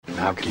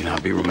How can you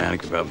not be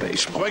romantic about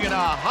baseball? Swinging a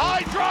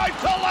high drive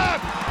to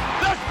left.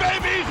 This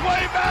baby's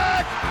way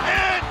back.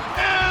 It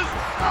is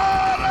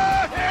out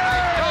of here.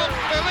 I don't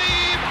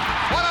believe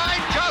what I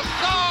just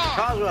saw.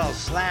 Coswell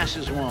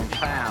slashes one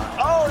foul.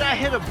 Oh, that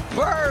hit a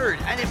bird,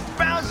 and it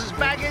bounces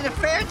back into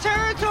fair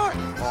territory.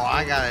 Oh,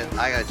 I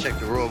gotta check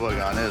the rule book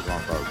on this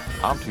one, folks.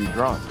 I'm too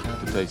drunk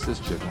to taste this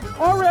chicken.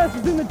 Our ass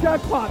is in the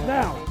jackpot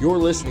now. You're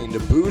listening to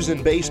Booze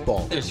and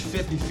Baseball. There's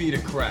 50 feet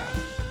of crap,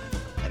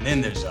 and then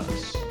there's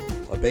us.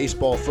 A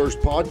baseball-first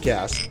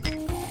podcast,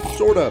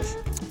 sort of,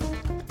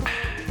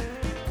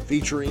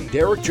 featuring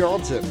Derek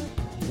Johnson.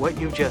 What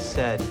you just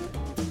said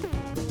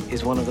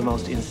is one of the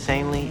most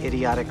insanely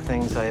idiotic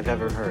things I have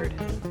ever heard.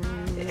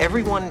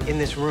 Everyone in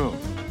this room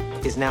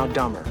is now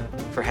dumber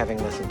for having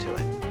listened to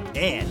it.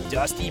 And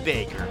Dusty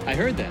Baker. I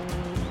heard that.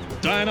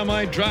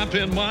 Dynamite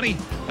drop-in money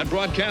at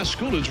broadcast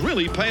school has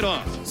really paid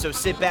off. So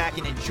sit back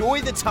and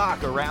enjoy the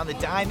talk around the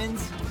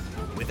diamonds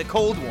with a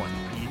cold one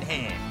in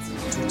hand.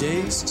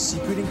 Today's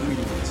secret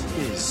ingredient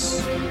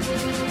is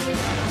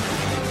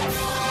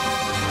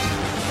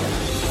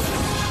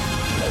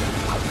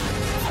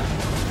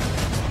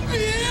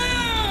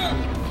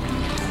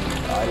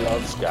I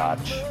love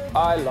scotch.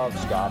 I love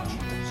scotch.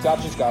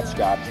 Scotch is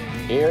scotch.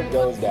 Here it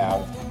goes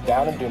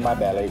down into my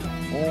belly.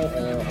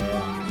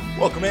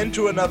 Welcome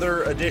into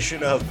another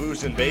edition of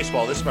Booze and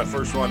Baseball. This is my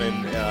first one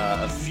in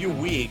a few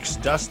weeks.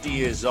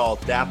 Dusty is all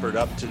dappered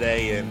up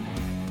today in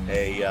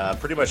a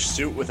pretty much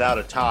suit without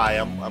a tie.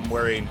 I'm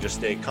wearing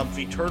just a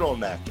comfy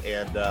turtleneck,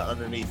 and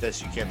underneath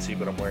this, you can't see,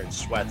 but I'm wearing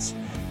sweats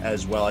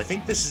as well. I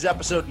think this is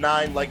episode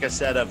 9. Like I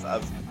said,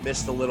 I've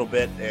missed a little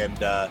bit,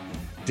 and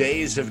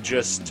days have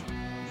just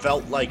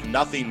felt like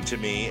nothing to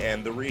me,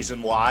 and the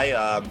reason why,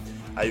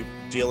 I'm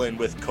dealing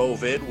with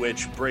COVID,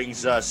 which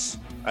brings us,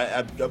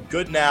 I'm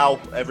good now,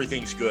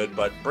 everything's good,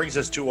 but brings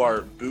us to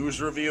our booze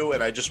review,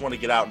 and I just want to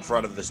get out in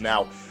front of this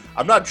now.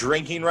 I'm not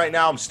drinking right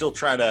now. I'm still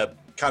trying to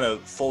kind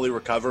of fully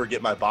recover,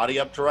 get my body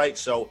up to right,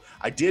 so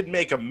I did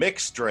make a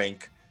mixed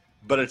drink,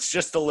 but it's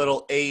just a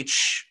little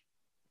H,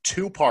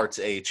 2 parts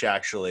H,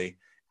 actually,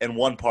 and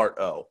 1 part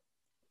O.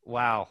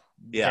 Wow.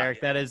 Yeah.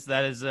 Derek, that is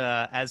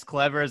as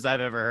clever as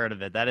I've ever heard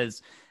of it. That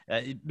is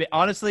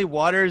honestly,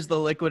 water is the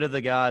liquid of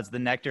the gods, the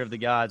nectar of the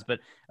gods. But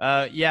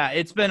yeah,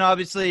 it's been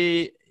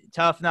obviously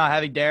tough not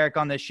having Derek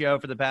on this show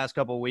for the past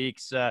couple of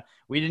weeks.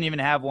 We didn't even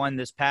have one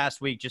this past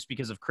week just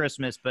because of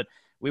Christmas, but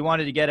we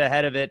wanted to get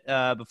ahead of it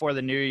before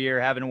the new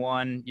year, having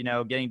one,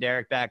 getting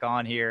Derek back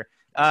on here.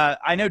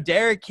 I know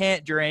Derek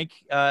can't drink,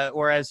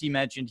 or as he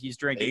mentioned, he's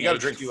drinking. Hey, you got to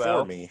drink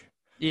for me.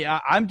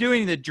 Yeah, I'm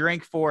doing the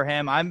drink for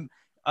him.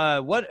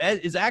 What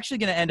is actually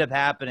going to end up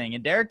happening,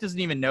 and Derek doesn't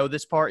even know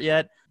this part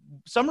yet.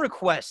 Some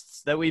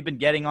requests that we've been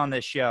getting on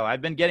this show,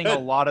 I've been getting a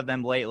lot of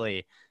them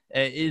lately,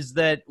 is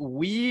that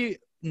we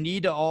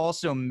need to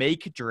also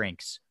make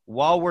drinks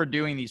while we're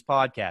doing these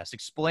podcasts,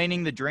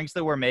 explaining the drinks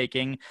that we're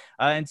making.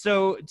 And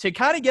so to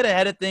kind of get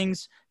ahead of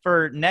things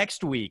for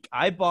next week,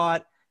 I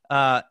bought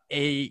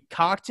a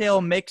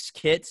cocktail mix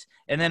kit,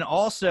 and then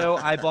also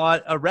I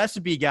bought a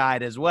recipe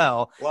guide as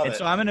well.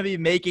 So I'm going to be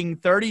making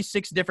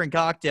 36 different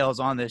cocktails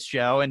on this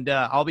show, and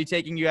I'll be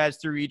taking you guys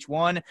through each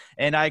one,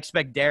 and I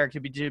expect Derek to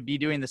be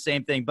doing the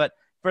same thing. But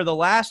for the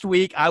last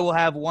week, I will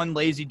have one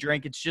lazy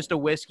drink. It's just a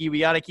whiskey. We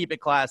got to keep it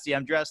classy.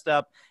 I'm dressed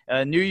up.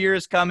 New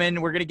Year's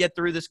coming. We're going to get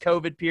through this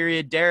COVID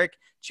period. Derek,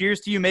 cheers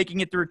to you making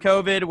it through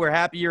COVID. We're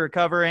happy you're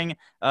recovering,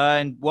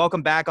 and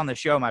welcome back on the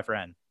show, my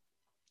friend.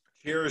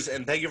 Cheers,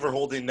 and thank you for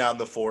holding down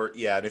the fort.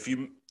 Yeah, and if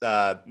you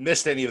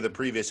missed any of the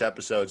previous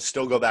episodes,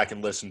 still go back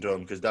and listen to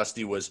them, because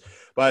Dusty was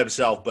by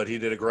himself, but he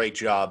did a great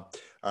job.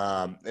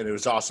 And it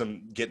was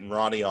awesome getting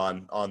Ronnie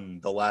on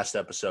the last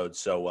episode.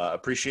 So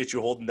appreciate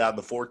you holding down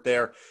the fort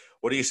there.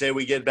 What do you say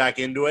we get back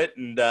into it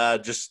and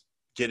just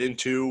get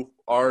into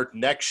our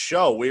next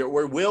show?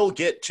 We'll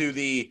get to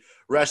the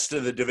rest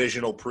of the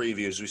divisional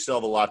previews. We still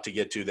have a lot to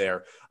get to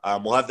there.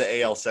 We'll have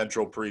the AL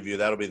Central preview.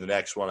 That'll be the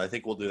next one. I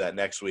think we'll do that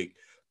next week.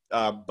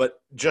 But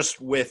just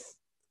with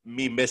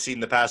me missing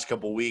the past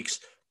couple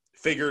weeks,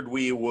 figured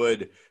we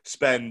would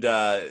spend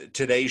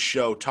today's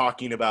show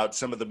talking about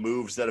some of the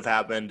moves that have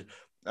happened,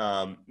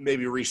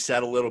 maybe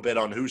reset a little bit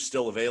on who's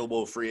still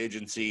available, free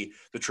agency,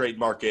 the trade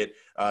market,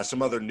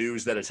 some other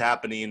news that is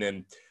happening.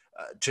 And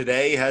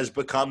today has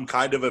become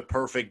kind of a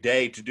perfect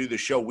day to do the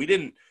show. We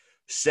didn't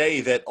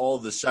say that all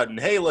of a sudden,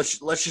 hey, let's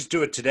just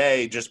do it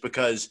today just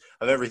because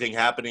of everything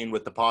happening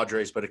with the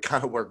Padres, but it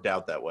kind of worked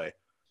out that way.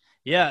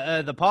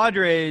 Yeah, the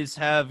Padres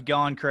have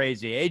gone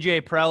crazy.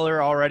 A.J.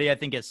 Preller already, I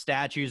think, has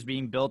statues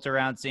being built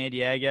around San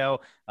Diego.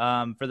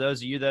 For those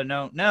of you that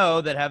don't know,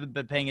 that haven't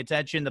been paying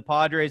attention, the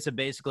Padres have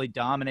basically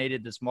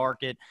dominated this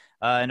market.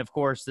 And, of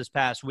course, this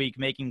past week,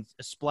 making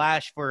a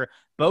splash for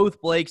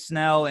both Blake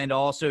Snell and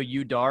also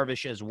Yu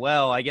Darvish as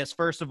well. I guess,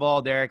 first of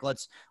all, Derek,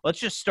 let's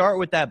just start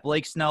with that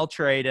Blake Snell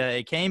trade.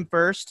 It came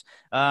first,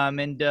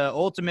 and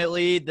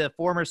ultimately the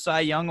former Cy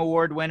Young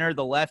Award winner,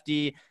 the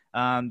lefty,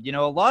 a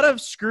lot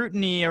of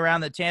scrutiny around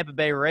the Tampa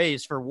Bay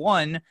Rays. For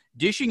one,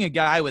 dishing a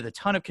guy with a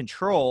ton of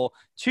control.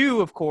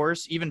 2, of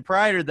course, even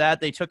prior to that,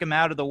 they took him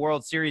out of the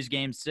World Series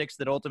Game 6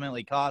 that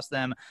ultimately cost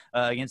them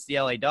against the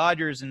LA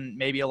Dodgers. And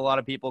maybe a lot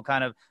of people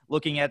kind of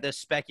looking at this,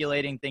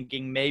 speculating,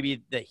 thinking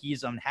maybe that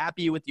he's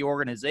unhappy with the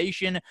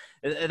organization.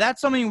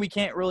 That's something we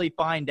can't really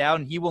find out,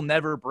 and he will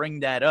never bring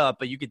that up.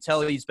 But you could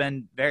tell he's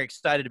been very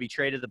excited to be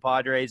traded to the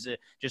Padres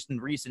just in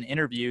recent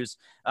interviews.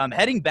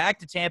 Heading back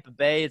to Tampa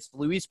Bay, it's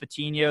Luis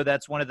Patino.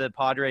 That's one of the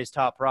Padres'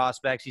 top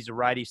prospects. He's a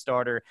righty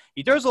starter.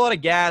 He throws a lot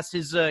of gas.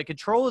 His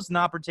control is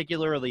not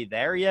particularly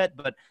there yet,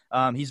 but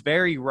he's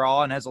very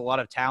raw and has a lot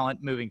of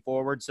talent moving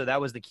forward. So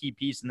that was the key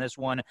piece in this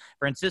one.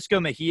 Francisco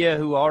Mejia,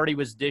 who already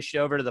was dished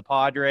over to the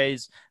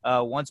Padres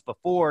once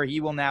before,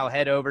 he will now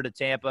head over to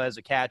Tampa as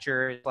a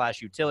catcher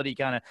 / utility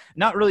kind of,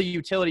 not really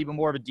utility, but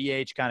more of a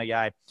DH kind of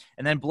guy.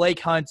 And then Blake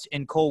Hunt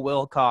and Cole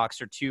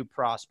Wilcox are 2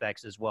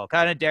 prospects as well.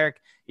 Kind of,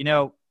 Derek,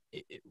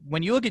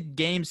 when you look at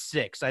Game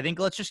 6, I think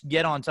let's just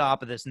get on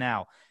top of this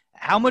now.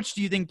 How much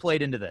do you think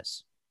played into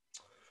this?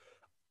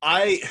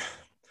 I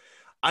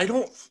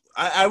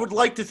would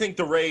like to think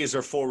the Rays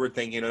are forward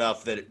thinking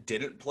enough that it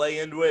didn't play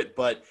into it,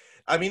 but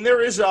I mean,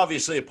 there is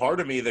obviously a part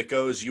of me that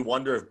goes, you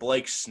wonder if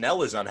Blake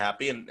Snell is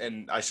unhappy.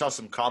 And I saw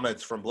some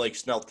comments from Blake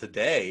Snell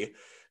today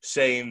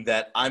saying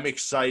that I'm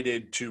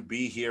excited to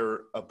be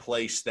here, a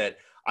place that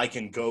I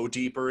can go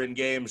deeper in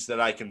games, that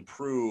I can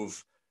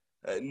prove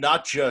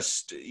not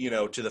just,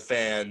 to the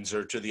fans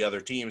or to the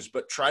other teams,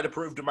 but try to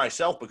prove to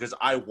myself, because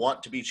I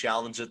want to be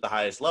challenged at the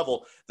highest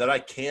level, that I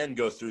can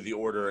go through the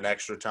order in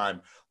extra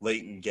time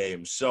late in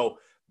games. So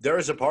there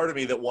is a part of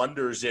me that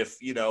wonders if,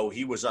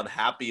 he was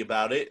unhappy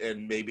about it,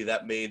 and maybe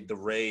that made the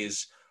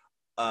Rays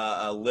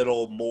a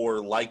little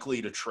more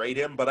likely to trade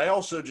him. But I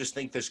also just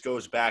think this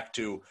goes back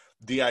to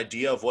the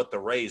idea of what the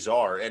Rays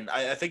are. And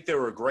I think they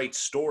were a great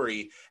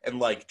story.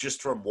 And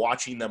just from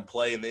watching them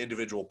play and the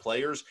individual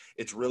players,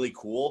 it's really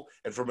cool.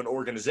 And from an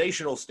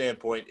organizational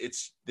standpoint,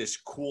 it's this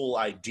cool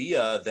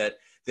idea that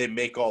they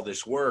make all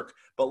this work.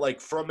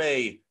 But from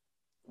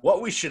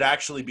what we should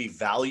actually be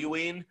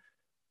valuing,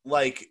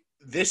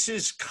 this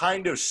is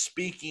kind of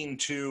speaking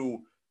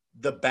to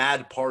the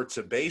bad parts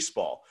of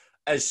baseball.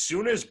 As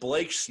soon as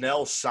Blake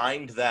Snell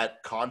signed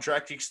that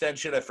contract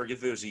extension, I forget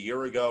if it was a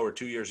year ago or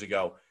 2 years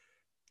ago,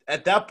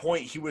 at that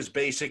point he was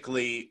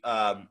basically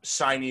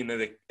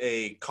signing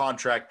a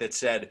contract that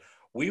said,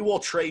 we will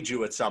trade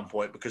you at some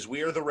point because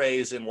we are the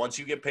Rays, and once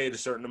you get paid a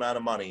certain amount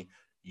of money,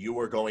 you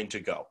are going to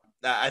go.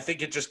 I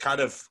think it just kind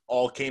of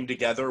all came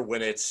together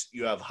when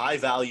you have high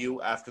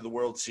value after the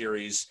World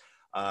Series.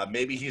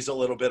 Maybe he's a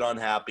little bit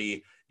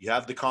unhappy. You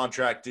have the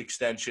contract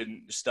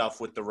extension stuff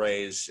with the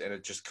Rays, and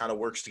it just kind of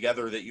works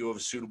together that you have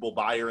a suitable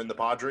buyer in the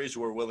Padres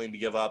who are willing to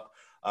give up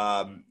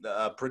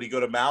a pretty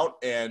good amount,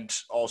 and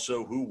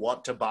also who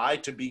want to buy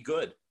to be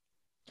good.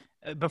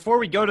 Before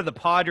we go to the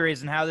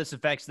Padres and how this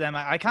affects them,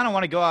 I kind of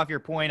want to go off your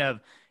point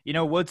of,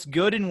 what's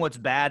good and what's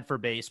bad for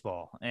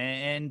baseball.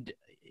 And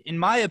in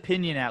my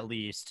opinion, at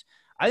least,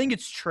 I think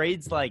it's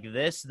trades like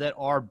this that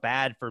are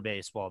bad for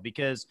baseball,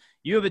 because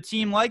you have a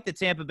team like the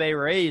Tampa Bay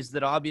Rays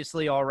that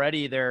obviously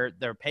already their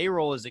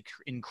payroll is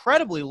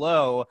incredibly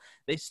low.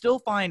 They still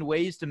find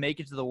ways to make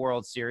it to the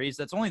World Series.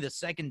 That's only the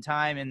second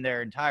time in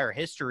their entire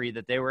history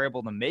that they were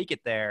able to make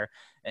it there.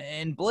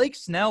 And Blake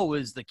Snell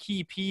was the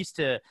key piece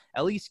to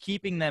at least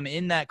keeping them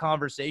in that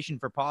conversation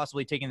for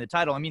possibly taking the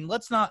title. I mean,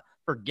 let's not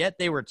forget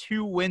they were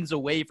 2 wins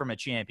away from a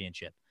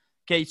championship.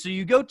 Okay, so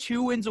you go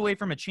 2 wins away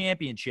from a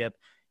championship.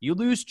 You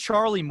lose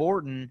Charlie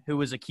Morton, who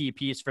was a key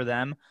piece for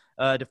them,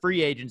 to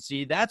free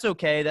agency. That's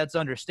okay. That's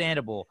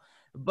understandable.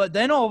 But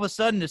then all of a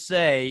sudden to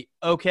say,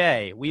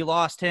 okay, we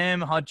lost him,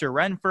 Hunter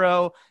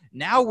Renfroe.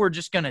 Now we're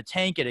just going to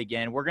tank it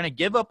again. We're going to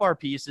give up our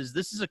pieces.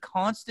 This is a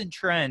constant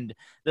trend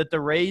that the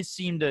Rays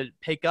seem to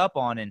pick up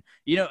on. And,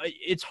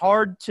 it's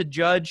hard to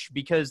judge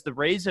because the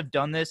Rays have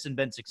done this and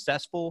been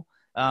successful.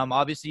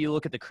 Obviously, you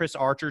look at the Chris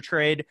Archer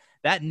trade.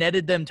 That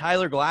netted them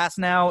Tyler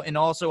Glasnow and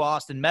also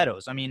Austin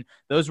Meadows. I mean,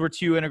 those were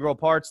 2 integral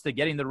parts to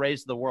getting the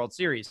Rays to the World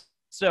Series.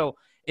 So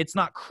it's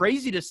not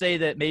crazy to say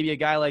that maybe a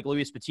guy like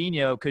Luis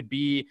Patino could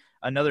be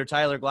another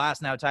Tyler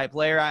Glasnow type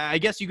player. I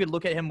guess you could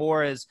look at him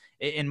more as,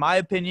 in my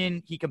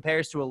opinion, he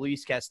compares to a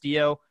Luis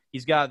Castillo.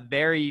 He's got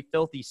very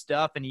filthy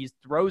stuff, and he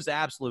throws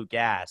absolute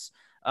gas.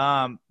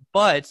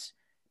 But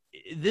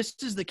this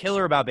is the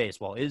killer about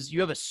baseball, is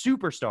you have a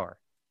superstar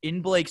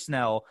in Blake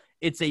Snell.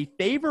 It's a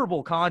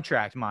favorable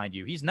contract, mind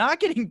you. He's not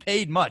getting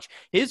paid much.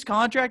 His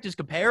contract is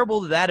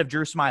comparable to that of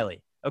Drew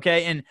Smyly.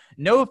 Okay, and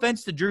no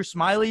offense to Drew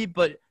Smyly,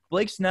 but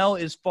Blake Snell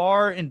is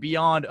far and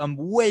beyond a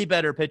way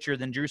better pitcher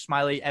than Drew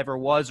Smyly ever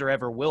was or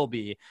ever will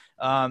be.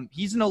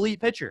 He's an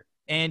elite pitcher,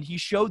 and he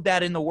showed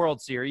that in the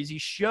World Series. He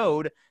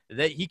showed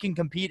that he can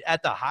compete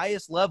at the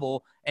highest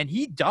level, and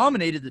he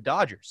dominated the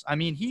Dodgers. I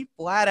mean, he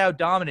flat out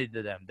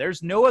dominated them.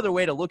 There's no other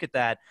way to look at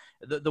that.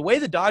 The way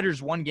the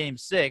Dodgers won Game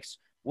 6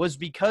 was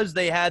because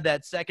they had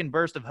that second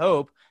burst of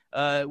hope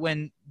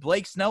when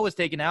Blake Snell was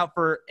taken out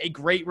for a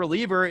great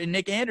reliever in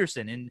Nick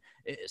Anderson. And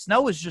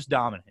Snell was just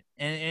dominant.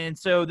 And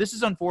so this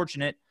is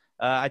unfortunate.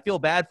 I feel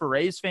bad for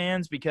Rays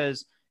fans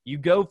because, You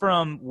go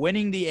from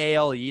winning the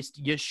AL East,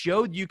 you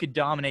showed you could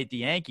dominate the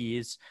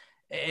Yankees,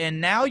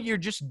 and now you're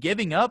just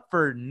giving up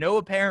for no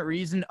apparent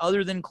reason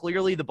other than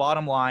clearly the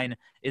bottom line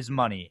is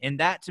money. And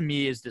that, to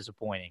me, is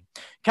disappointing.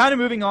 Kind of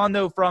moving on,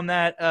 though, from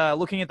that,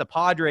 looking at the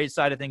Padres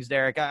side of things,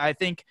 Derek, I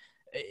think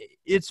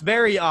it's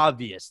very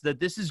obvious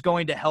that this is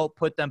going to help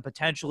put them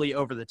potentially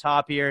over the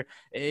top here.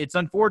 It's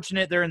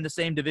unfortunate they're in the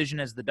same division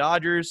as the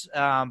Dodgers,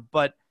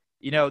 but,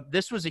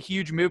 this was a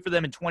huge move for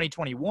them in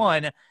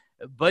 2021.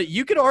 But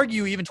you could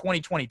argue even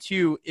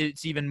 2022,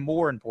 it's even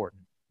more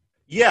important.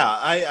 Yeah,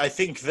 I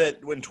think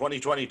that when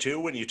 2022,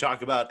 when you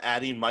talk about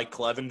adding Mike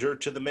Clevinger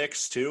to the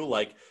mix too,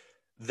 like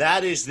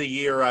that is the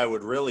year I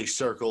would really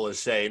circle as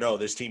saying, no,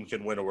 this team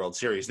can win a World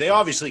Series. They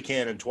obviously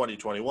can in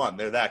 2021.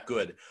 They're that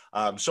good.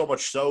 So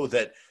much so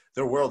that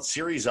their World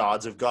Series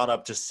odds have gone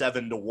up to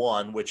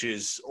 7-1, which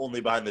is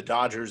only behind the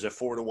Dodgers at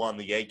 4-1,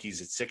 the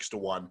Yankees at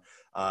 6-1,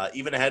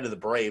 even ahead of the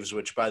Braves,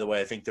 which, by the way,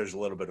 I think there's a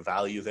little bit of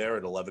value there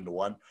at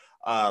 11-1.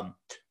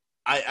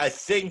 I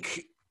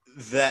think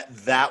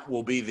that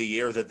will be the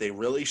year that they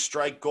really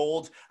strike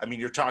gold. I mean,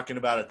 you're talking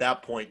about at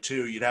that point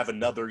too, you'd have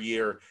another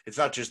year. It's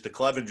not just the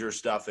Clevinger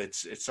stuff.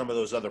 It's some of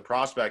those other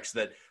prospects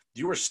that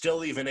you were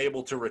still even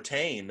able to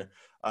retain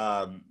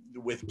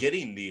with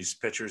getting these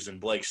pitchers in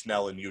Blake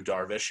Snell and Yu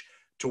Darvish,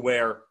 to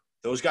where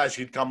those guys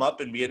could come up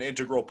and be an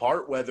integral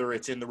part, whether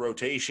it's in the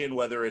rotation,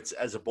 whether it's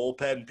as a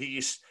bullpen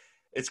piece.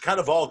 It's kind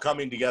of all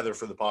coming together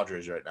for the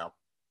Padres right now.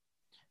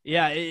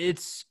 Yeah,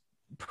 it's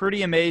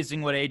pretty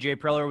amazing what AJ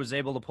Preller was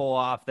able to pull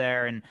off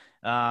there. And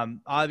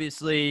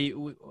obviously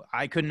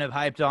I couldn't have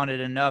hyped on it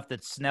enough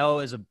that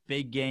Snell is a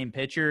big game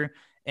pitcher,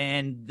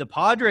 and the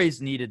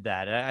Padres needed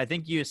that. I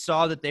think you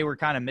saw that they were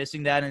kind of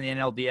missing that in the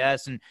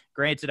NLDS. And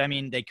granted, I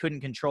mean, they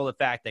couldn't control the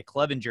fact that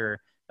Clevinger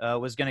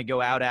was going to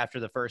go out after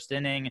the first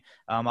inning.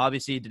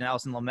 Obviously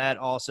Dinelson Lamet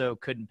also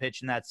couldn't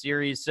pitch in that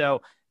series.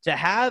 So to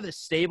have a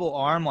stable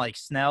arm like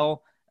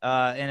Snell,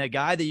 and a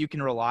guy that you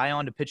can rely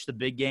on to pitch the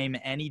big game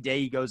any day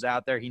he goes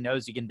out there, he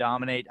knows he can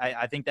dominate.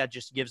 I think that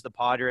just gives the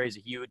Padres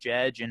a huge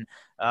edge. And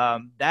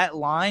that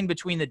line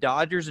between the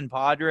Dodgers and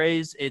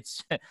Padres,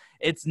 it's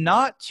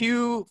not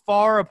too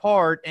far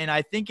apart. And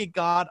I think it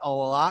got a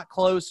lot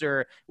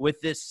closer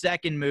with this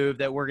second move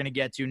that we're going to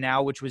get to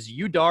now, which was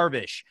Yu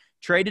Darvish,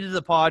 traded to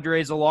the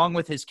Padres along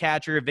with his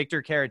catcher,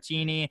 Victor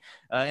Caratini.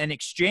 In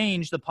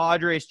exchange, the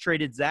Padres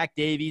traded Zach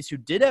Davies, who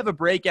did have a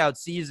breakout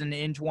season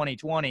in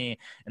 2020,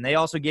 and they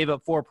also gave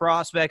up 4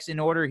 prospects in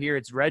order here.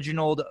 It's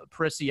Reginald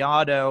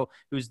Preciado,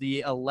 who's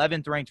the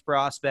 11th ranked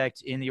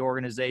prospect in the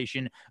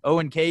organization.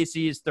 Owen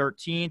Casey is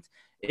 13th.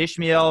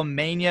 Ishmael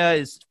Mania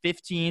is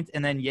 15th,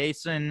 and then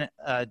Yason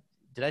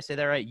did I say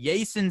that right?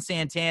 Yason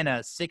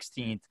Santana,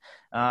 16th.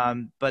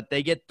 But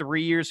they get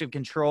 3 years of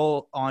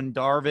control on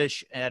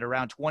Darvish at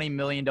around $20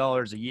 million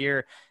a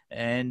year.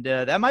 And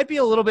that might be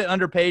a little bit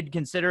underpaid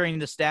considering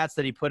the stats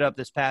that he put up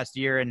this past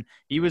year. And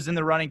he was in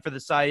the running for the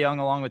Cy Young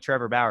along with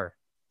Trevor Bauer.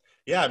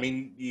 Yeah, I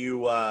mean,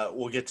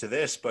 we'll get to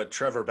this, but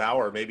Trevor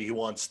Bauer, maybe he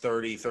wants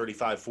 $30, $35,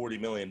 $40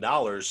 million.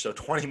 So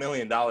 $20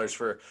 million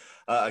for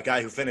a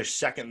guy who finished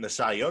second in the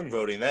Cy Young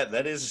voting,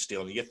 that is a steal.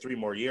 And you get 3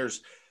 more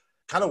years.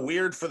 Kind of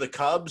weird for the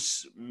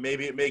Cubs.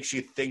 Maybe it makes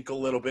you think a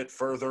little bit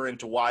further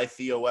into why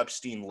Theo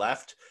Epstein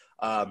left.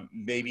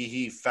 Maybe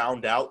he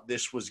found out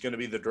this was going to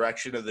be the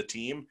direction of the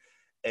team,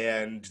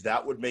 and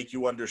that would make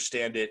you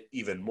understand it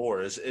even more.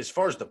 As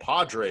far as the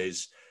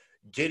Padres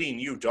getting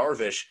Yu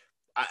Darvish,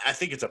 I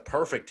think it's a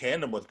perfect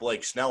tandem with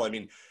Blake Snell. I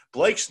mean,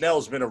 Blake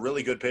Snell's been a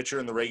really good pitcher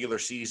in the regular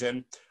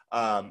season.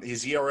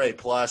 His ERA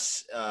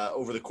plus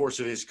over the course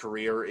of his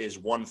career is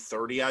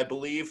 1.30, I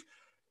believe.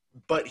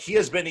 But he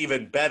has been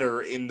even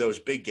better in those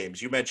big games.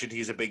 You mentioned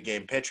he's a big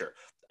game pitcher.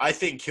 I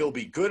think he'll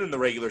be good in the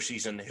regular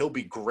season. He'll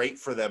be great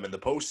for them in the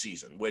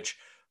postseason, which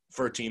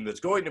for a team that's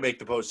going to make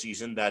the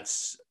postseason,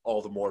 that's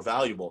all the more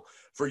valuable.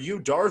 For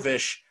Yu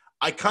Darvish,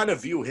 I kind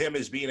of view him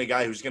as being a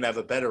guy who's going to have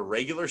a better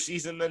regular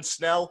season than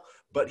Snell,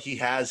 but he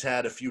has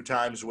had a few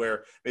times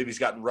where maybe he's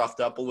gotten roughed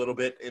up a little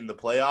bit in the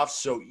playoffs.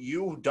 So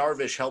Yu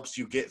Darvish helps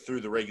you get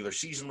through the regular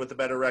season with a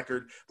better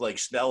record. Blake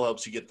Snell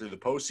helps you get through the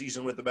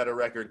postseason with a better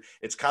record.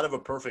 It's kind of a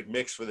perfect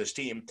mix for this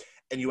team.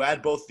 And you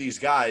add both these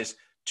guys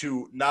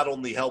to not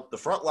only help the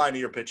front line of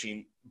your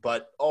pitching,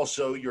 but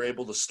also you're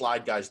able to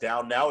slide guys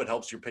down. Now it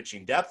helps your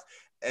pitching depth.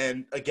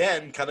 And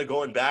again, kind of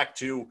going back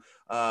to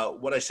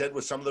what I said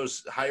with some of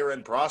those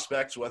higher-end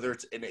prospects, whether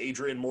it's an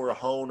Adrian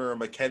Morejon or a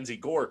Mackenzie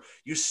Gore,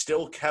 you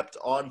still kept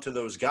on to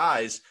those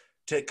guys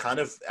to kind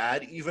of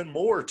add even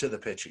more to the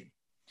pitching.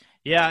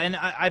 Yeah, and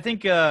I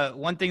think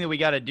one thing that we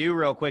got to do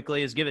real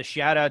quickly is give a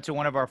shout-out to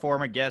one of our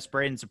former guests,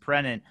 Braden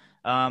Suprenant,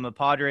 of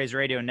Padres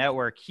Radio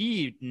Network.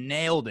 He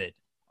nailed it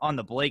on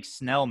the Blake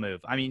Snell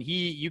move. I mean,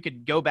 you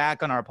could go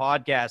back on our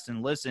podcast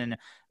and listen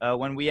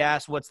when we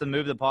asked what's the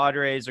move the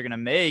Padres are going to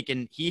make,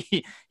 and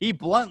he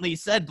bluntly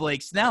said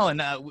Blake Snell.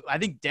 And I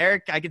think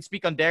Derek, I could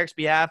speak on Derek's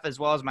behalf as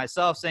well as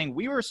myself, saying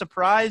we were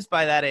surprised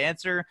by that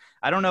answer.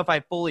 I don't know if I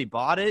fully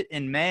bought it.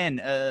 And man,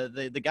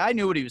 the guy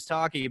knew what he was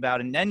talking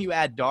about. And then you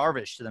add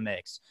Darvish to the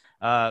mix.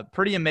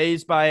 Pretty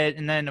amazed by it.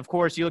 And then, of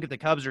course, you look at the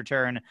Cubs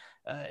return.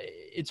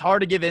 It's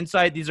hard to give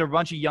insight. These are a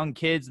bunch of young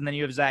kids. And then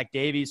you have Zach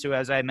Davies, who,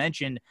 as I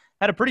mentioned,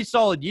 had a pretty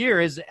solid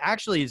year. His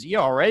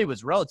ERA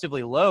was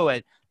relatively low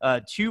at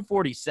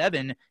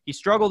 2.47. He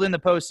struggled in the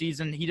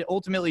postseason. He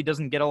ultimately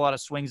doesn't get a lot of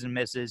swings and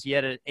misses. He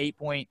had an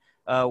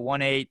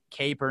 8.18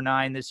 K per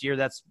nine this year.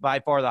 That's by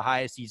far the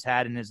highest he's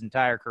had in his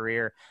entire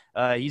career.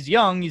 He's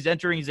young. He's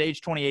entering his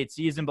age 28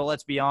 season, but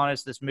let's be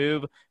honest, this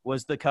move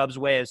was the Cubs'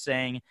 way of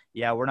saying,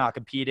 yeah, we're not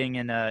competing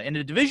in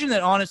a division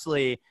that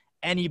honestly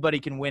anybody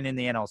can win in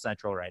the NL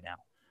Central right now.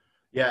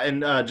 Yeah,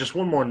 and just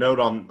one more note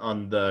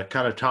on the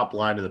kind of top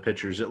line of the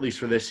pitchers, at least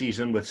for this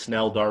season with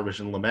Snell, Darvish,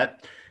 and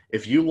Lamet.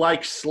 If you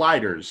like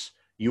sliders,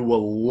 you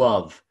will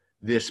love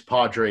this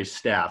Padres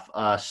staff.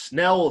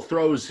 Snell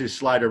throws his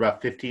slider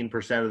about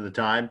 15% of the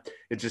time.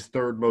 It's his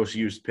third most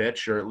used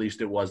pitch, or at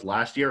least it was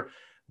last year.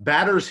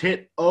 Batters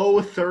hit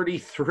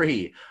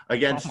 0.33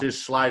 against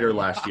his slider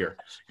last year.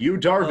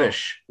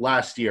 Darvish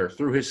last year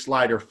threw his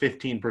slider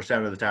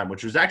 15% of the time,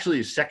 which was actually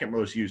his second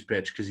most used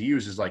pitch because he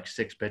uses like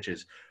 6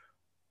 pitches.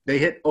 They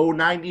hit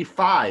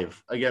 0.95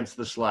 against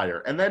the slider.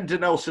 And then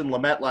Dinelson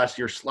Lamet last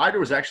year, slider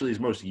was actually his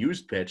most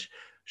used pitch.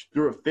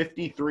 Threw it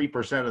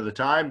 53% of the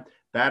time.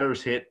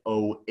 Batters hit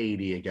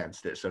 0.80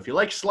 against it. So if you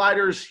like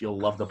sliders, you'll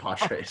love the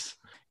Padres.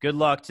 Good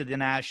luck to the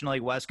National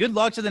League West. Good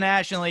luck to the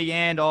National League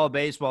and all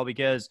baseball,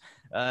 because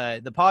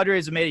the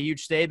Padres have made a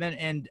huge statement,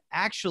 and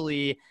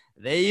actually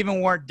they even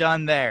weren't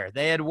done there.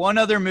 They had one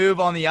other move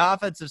on the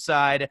offensive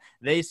side.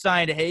 They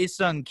signed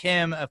Hae-Sung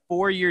Kim, a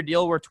 4-year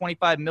deal worth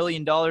 $25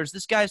 million.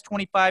 This guy's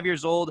 25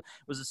 years old,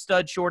 was a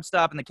stud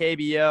shortstop in the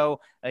KBO.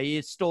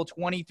 He stole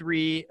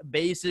 23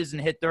 bases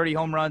and hit 30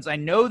 home runs. I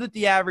know that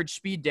the average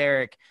speed,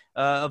 Derek,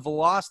 of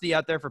velocity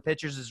out there for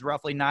pitchers is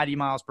roughly 90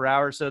 miles per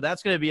hour, so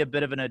that's going to be a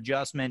bit of an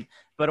adjustment.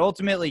 But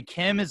ultimately,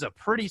 Kim is a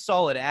pretty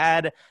solid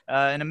add.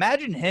 And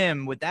imagine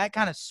him with that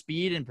kind of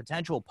speed and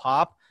potential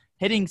pop,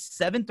 hitting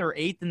 7th or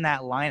 8th in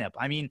that lineup.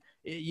 I mean,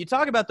 you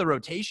talk about the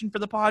rotation for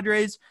the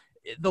Padres.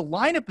 The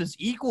lineup is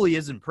equally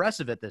as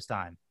impressive at this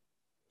time.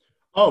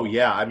 Oh,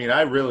 yeah. I mean,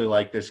 I really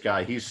like this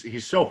guy.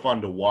 He's so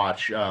fun to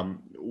watch.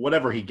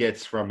 Whatever he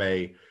gets from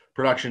a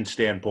production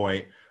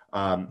standpoint,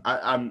 I'm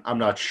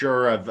not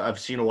sure. I've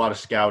seen a lot of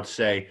scouts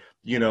say,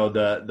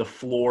 the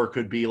floor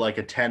could be like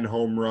a 10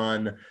 home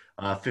run,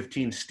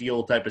 15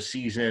 steal type of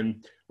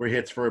season where he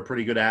hits for a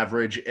pretty good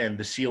average, and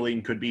the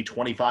ceiling could be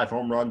 25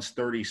 home runs,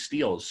 30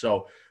 steals.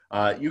 So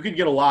you could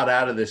get a lot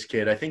out of this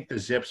kid. I think the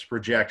Zips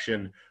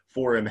projection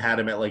for him had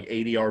him at like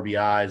 80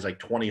 RBIs, like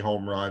 20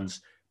 home runs.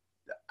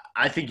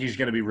 I think he's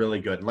going to be really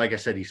good. And like I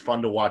said, he's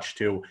fun to watch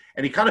too.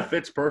 And he kind of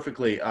fits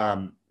perfectly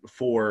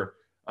for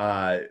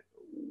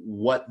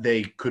what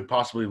they could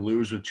possibly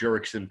lose with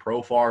Jurickson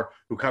Profar,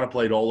 who kind of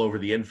played all over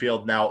the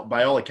infield. Now,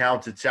 by all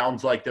accounts, it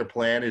sounds like their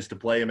plan is to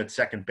play him at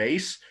second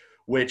base,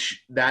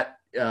 which that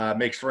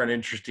makes for an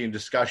interesting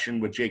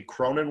discussion with Jake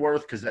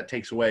Cronenworth, because that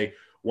takes away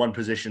one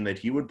position that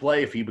he would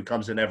play if he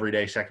becomes an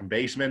everyday second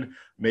baseman.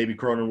 Maybe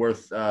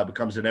Cronenworth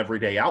becomes an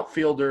everyday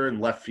outfielder in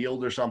left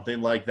field or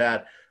something like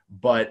that.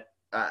 But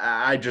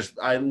I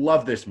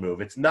love this move.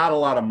 It's not a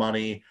lot of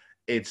money.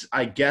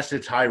 I guess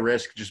it's high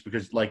risk just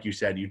because, like you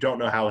said, you don't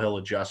know how he'll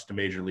adjust to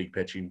major league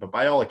pitching. But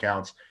by all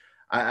accounts,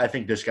 I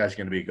think this guy's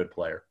going to be a good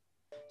player.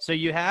 So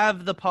you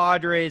have the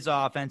Padres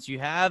offense, you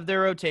have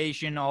their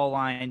rotation all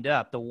lined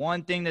up. The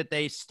one thing that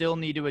they still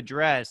need to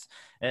address,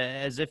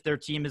 as if their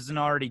team isn't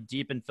already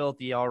deep and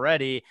filthy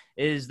already,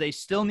 is they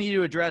still need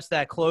to address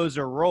that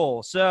closer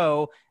role.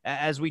 So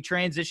as we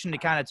transition to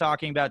kind of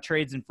talking about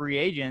trades and free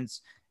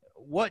agents,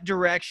 what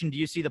direction do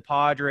you see the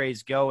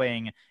Padres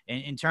going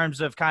in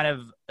terms of kind of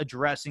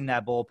addressing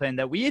that bullpen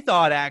that we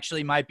thought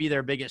actually might be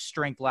their biggest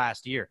strength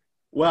last year?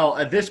 Well,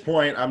 at this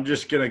point, I'm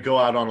just going to go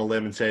out on a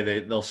limb and say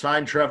they'll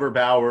sign Trevor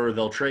Bauer,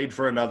 they'll trade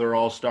for another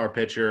all-star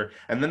pitcher,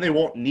 and then they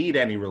won't need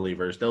any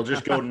relievers. They'll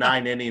just go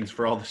 9 innings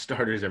for all the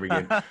starters every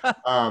game.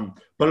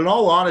 But in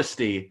all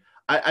honesty,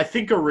 I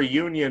think a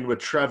reunion with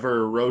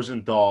Trevor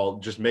Rosenthal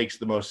just makes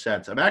the most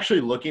sense. I'm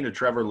actually looking at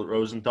Trevor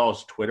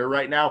Rosenthal's Twitter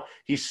right now.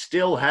 He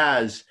still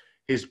has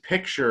his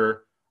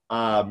picture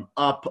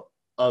up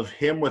of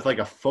him with like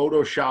a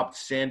photoshopped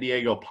San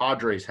Diego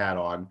Padres hat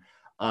on.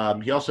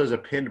 He also has a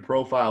pinned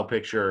profile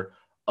picture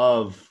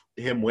of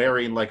him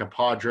wearing like a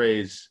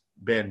Padres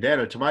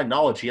bandana. To my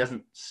knowledge, he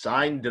hasn't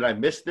signed. Did I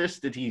miss this?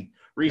 Did he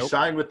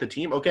re-sign with the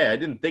team? Okay, I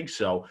didn't think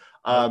so.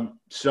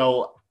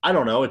 So I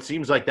don't know. It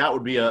seems like that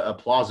would be a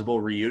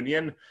plausible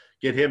reunion.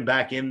 Get him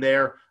back in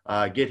there,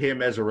 get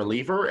him as a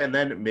reliever, and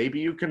then maybe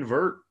you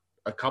convert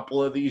a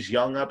couple of these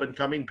young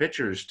up-and-coming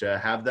pitchers to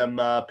have them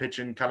pitch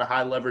in kind of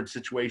high-leverage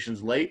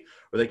situations late,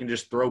 where they can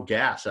just throw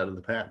gas out of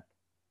the pen.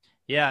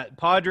 Yeah,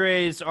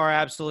 Padres are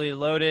absolutely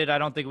loaded. I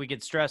don't think we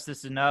could stress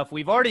this enough.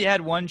 We've already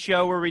had one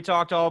show where we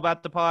talked all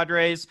about the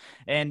Padres,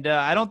 and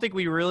I don't think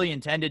we really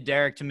intended,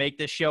 Derek, to make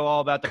this show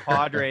all about the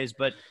Padres.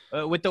 But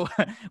with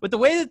the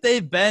way that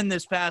they've been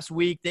this past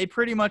week, they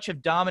pretty much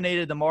have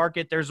dominated the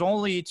market. There's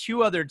only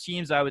two other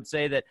teams, I would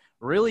say, that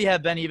really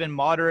have been even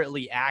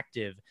moderately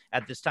active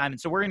at this time. And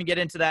so we're going to get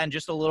into that in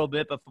just a little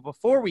bit. But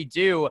before we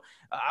do,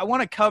 I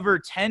want to cover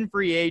 10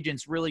 free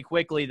agents really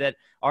quickly that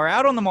are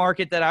out on the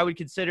market that I would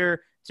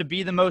consider to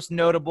be the most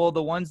notable,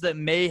 the ones that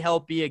may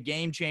help be a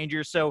game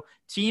changer. So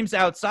teams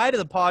outside of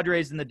the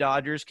Padres and the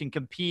Dodgers can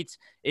compete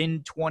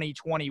in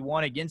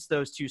 2021 against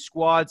those two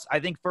squads. I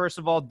think, first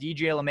of all,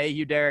 DJ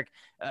LeMahieu, Derek,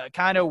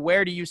 kind of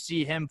where do you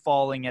see him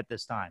falling at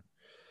this time?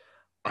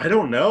 I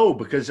don't know,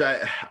 because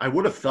I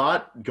would have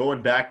thought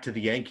going back to the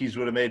Yankees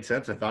would have made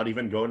sense. I thought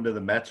even going to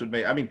the Mets would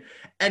make – I mean,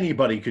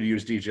 anybody could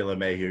use DJ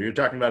LeMahieu. You're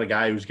talking about a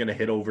guy who's going to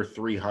hit over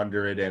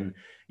 300, and,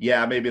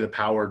 yeah, maybe the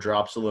power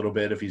drops a little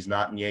bit if he's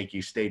not in Yankee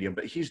Stadium,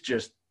 but he's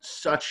just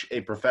such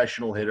a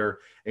professional hitter,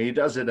 and he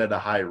does it at a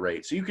high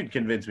rate. So you could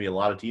convince me a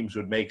lot of teams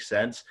would make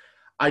sense.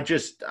 I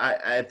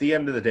at the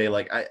end of the day,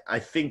 like, I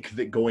think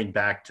that going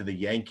back to the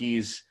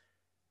Yankees,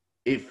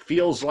 it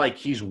feels like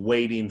he's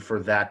waiting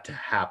for that to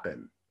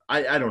happen.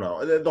 I don't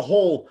know. The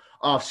whole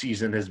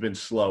offseason has been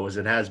slow, as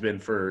it has been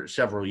for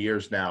several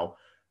years now.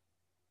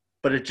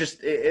 But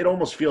it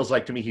almost feels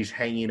like to me he's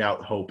hanging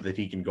out hope that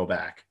he can go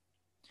back.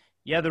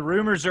 Yeah, the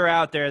rumors are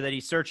out there that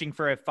he's searching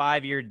for a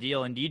 5-year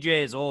deal, and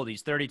DJ is old.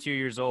 He's 32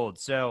 years old.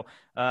 So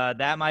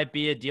that might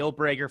be a deal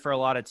breaker for a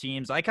lot of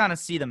teams. I kind of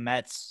see the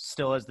Mets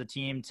still as the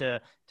team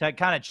to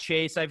kind of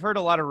chase. I've heard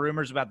a lot of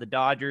rumors about the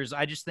Dodgers.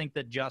 I just think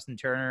that Justin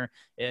Turner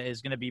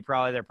is going to be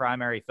probably their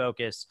primary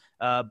focus.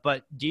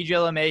 But DJ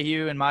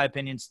LeMahieu, in my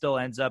opinion, still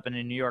ends up in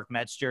a New York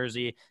Mets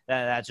jersey.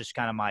 That's just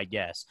kind of my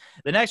guess.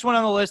 The next one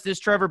on the list is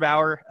Trevor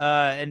Bauer.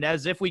 And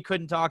as if we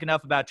couldn't talk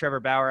enough about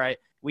Trevor Bauer,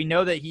 we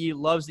know that he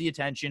loves the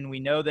attention. We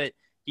know that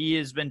he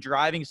has been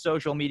driving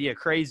social media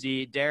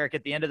crazy. Derek,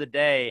 at the end of the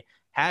day,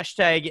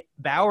 hashtag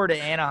Bauer to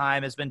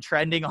Anaheim has been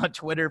trending on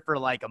Twitter for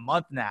like a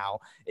month now.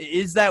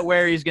 Is that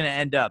where he's going to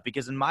end up?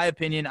 Because in my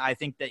opinion, I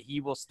think that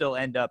he will still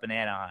end up in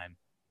Anaheim.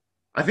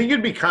 I think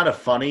it'd be kind of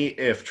funny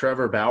if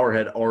Trevor Bauer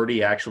had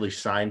already actually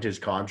signed his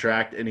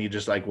contract and he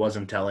just like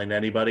wasn't telling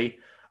anybody.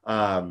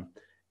 And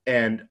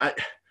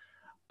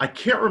I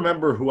can't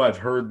remember who I've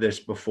heard this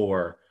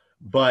before,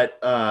 but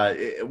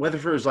whether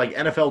it was like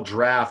NFL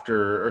draft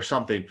or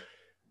something,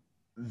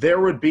 there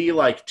would be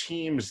like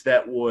teams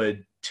that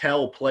would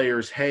tell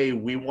players, hey,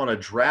 we want to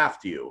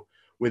draft you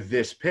with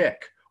this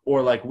pick,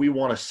 or like we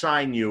want to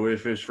sign you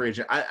if it was free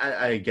agent.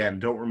 I again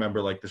don't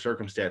remember like the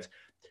circumstance.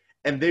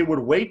 And they would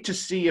wait to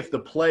see if the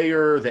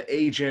player, the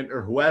agent,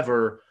 or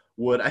whoever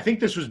would, I think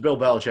this was Bill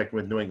Belichick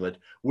with New England,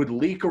 would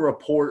leak a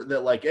report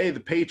that like, hey, the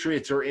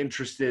Patriots are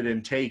interested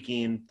in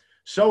taking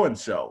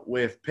so-and-so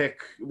with pick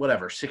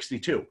whatever,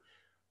 62.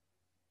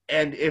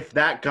 And if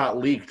that got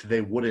leaked,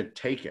 they wouldn't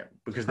take him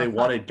because they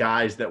wanted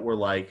guys that were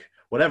like,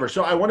 whatever.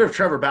 So I wonder if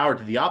Trevor Bauer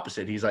did the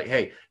opposite. He's like,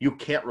 hey, you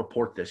can't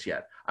report this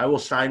yet. I will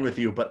sign with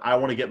you, but I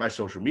want to get my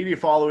social media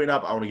following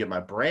up. I want to get my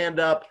brand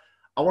up.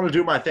 I want to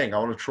do my thing. I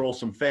want to troll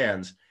some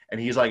fans. And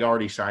he's like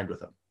already signed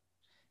with him.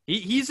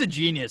 He's a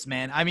genius,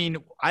 man. I mean,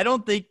 I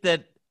don't think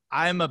that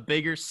I'm a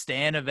bigger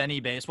stan of any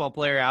baseball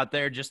player out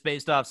there just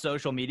based off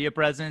social media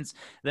presence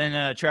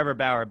than Trevor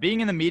Bauer.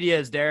 Being in the media,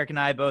 as Derek and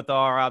I both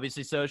are,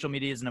 obviously social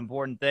media is an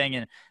important thing.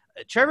 And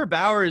Trevor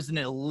Bauer is an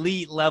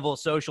elite level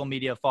social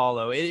media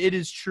follow. It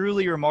is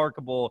truly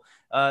remarkable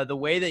the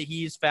way that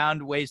he's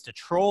found ways to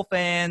troll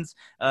fans,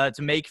 to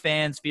make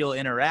fans feel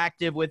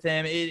interactive with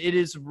him. It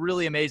is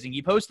really amazing.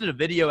 He posted a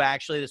video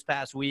actually this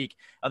past week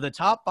of the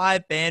top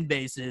 5 fan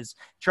bases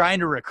trying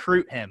to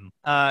recruit him.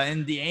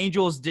 And the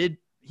Angels did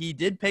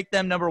pick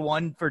them number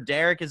 1. For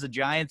Derek as a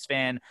Giants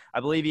fan, I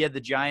believe he had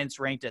the Giants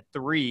ranked at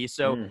 3.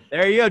 So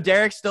there you go.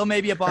 Derek, still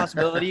maybe a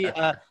possibility.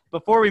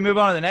 Before we move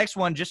on to the next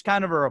one, just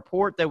kind of a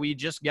report that we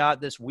just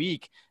got this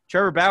week.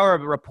 Trevor Bauer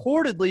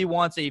reportedly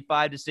wants a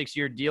 5 to 6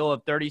 year deal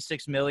of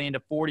 $36 million to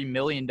 $40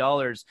 million.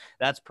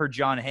 That's per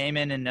Jon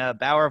Heyman. And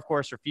Bauer, of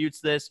course, refutes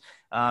this.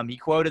 He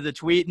quoted the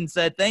tweet and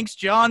said, "Thanks,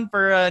 John,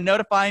 for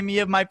notifying me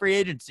of my free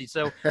agency."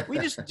 So we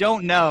just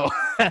don't know.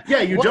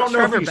 Yeah, you don't know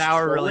Trevor if he's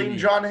Bauer trolling really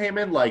Jon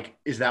Heyman. Like,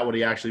 is that what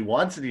he actually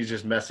wants, and he's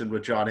just messing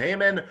with Jon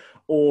Heyman,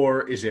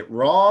 or is it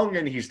wrong?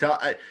 And he's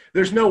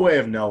there's no way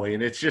of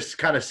knowing. It's just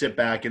kind of sit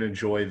back and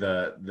enjoy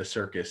the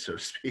circus, so to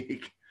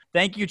speak.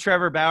 Thank you,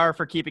 Trevor Bauer,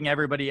 for keeping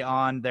everybody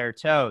on their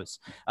toes.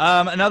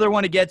 Another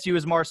one to get to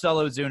is Marcell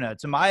Ozuna.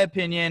 To my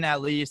opinion,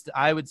 at least,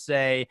 I would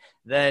say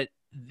that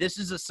this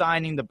is a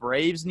signing the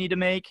Braves need to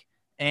make.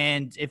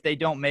 And if they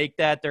don't make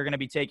that, they're going to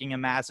be taking a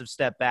massive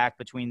step back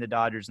between the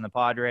Dodgers and the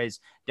Padres.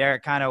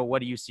 Derek, kind of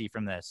what do you see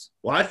from this?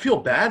 Well, I feel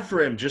bad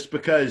for him just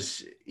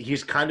because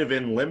he's kind of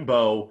in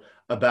limbo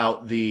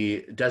about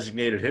the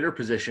designated hitter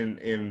position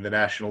in the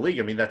National League.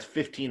 I mean, that's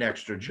 15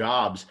 extra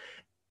jobs.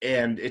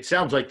 And it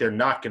sounds like they're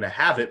not going to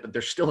have it, but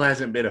there still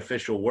hasn't been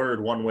official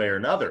word one way or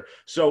another.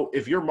 So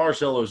if you're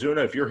Marcell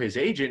Ozuna, if you're his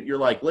agent, you're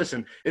like,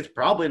 listen, it's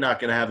probably not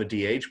going to have a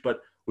DH, but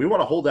we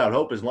want to hold out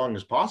hope as long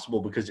as possible,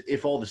 because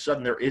if all of a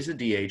sudden there is a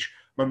DH,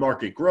 my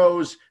market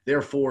grows.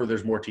 Therefore,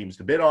 there's more teams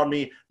to bid on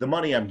me. The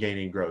money I'm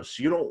gaining grows.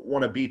 So you don't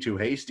want to be too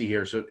hasty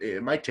here. So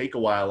it might take a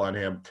while on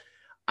him.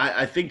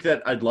 I think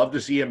that I'd love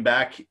to see him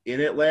back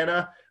in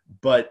Atlanta,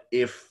 but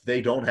if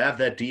they don't have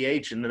that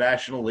DH in the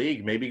National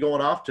League, maybe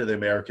going off to the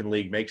American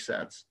League makes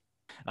sense.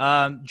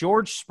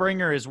 George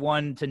Springer is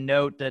one to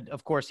note that,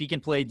 of course, he can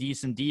play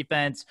decent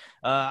defense.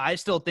 I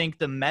still think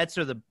the Mets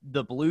or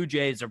the Blue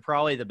Jays are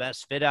probably the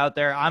best fit out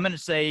there. I'm going to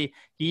say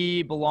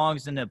he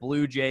belongs in the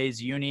Blue Jays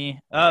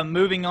uni.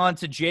 Moving on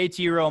to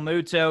JT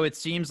Realmuto, it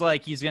seems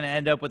like he's going to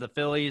end up with the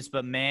Phillies,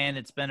 but man,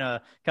 it's been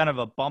a kind of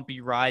a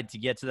bumpy ride to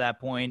get to that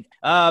point.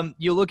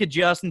 You look at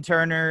Justin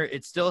Turner,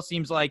 it still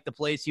seems like the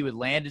place he would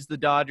land is the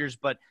Dodgers,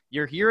 but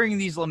you're hearing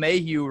these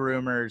LeMahieu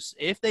rumors.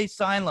 If they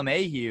sign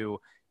LeMahieu,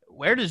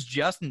 where does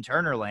Justin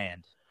Turner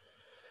land?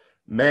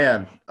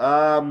 Man,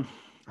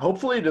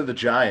 hopefully to the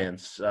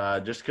Giants,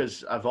 just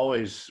because I've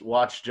always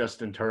watched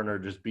Justin Turner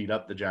just beat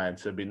up the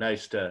Giants. It'd be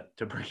nice to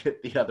bring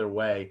it the other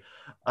way.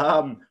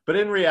 But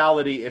in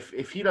reality,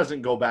 if he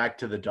doesn't go back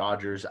to the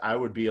Dodgers, I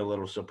would be a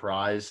little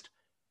surprised.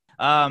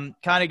 Kind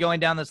of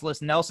going down this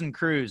list, Nelson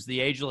Cruz,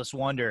 the ageless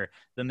wonder,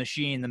 the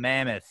machine, the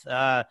mammoth.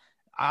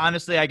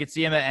 Honestly, I could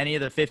see him at any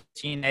of the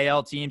 15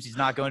 AL teams. He's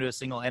not going to a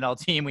single NL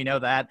team. We know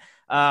that.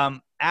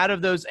 Out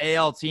of those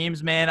AL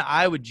teams, man,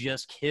 I would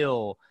just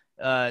kill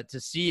to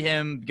see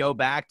him go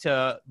back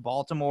to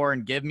Baltimore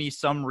and give me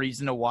some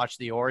reason to watch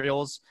the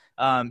Orioles.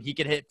 He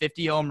could hit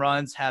 50 home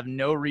runs, have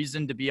no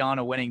reason to be on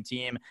a winning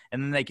team,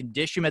 and then they can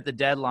dish him at the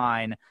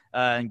deadline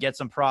and get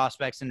some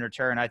prospects in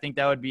return. I think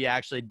that would be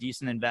actually a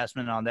decent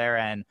investment on their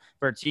end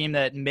for a team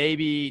that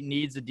maybe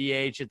needs a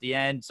DH at the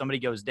end. Somebody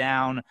goes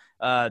down.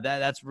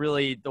 That's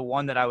really the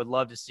one that I would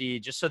love to see,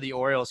 just so the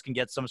Orioles can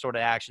get some sort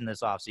of action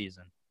this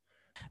offseason.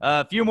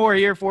 A few more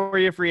here for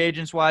you, free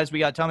agents-wise. We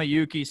got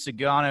Tomoyuki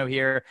Sugano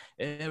here.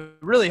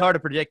 Really hard to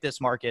predict this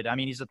market. I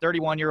mean, he's a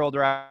 31-year-old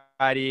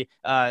righty.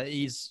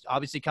 He's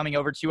obviously coming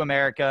over to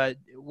America.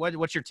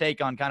 What's your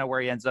take on kind of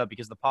where he ends up?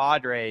 Because the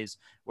Padres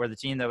were the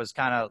team that was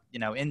kind of,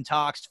 in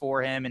talks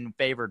for him and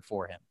favored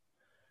for him.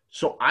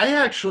 So I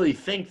actually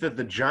think that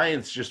the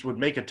Giants just would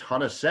make a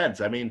ton of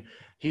sense. I mean,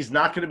 he's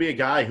not going to be a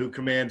guy who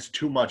commands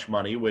too much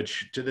money,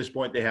 which to this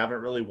point they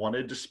haven't really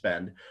wanted to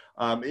spend.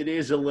 It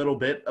is a little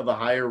bit of a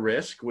higher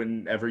risk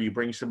whenever you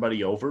bring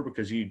somebody over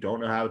because you don't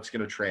know how it's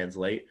going to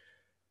translate.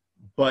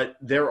 But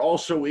there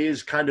also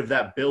is kind of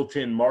that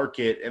built-in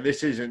market, and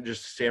this isn't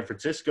just a San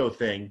Francisco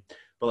thing,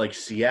 but like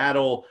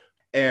Seattle,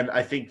 and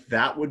I think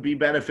that would be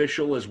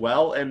beneficial as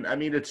well. And I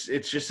mean, it's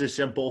just as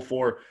simple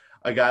for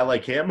a guy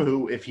like him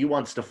who, if he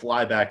wants to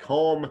fly back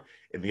home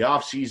in the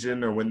off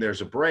season or when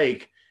there's a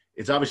break,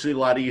 it's obviously a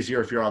lot easier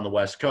if you're on the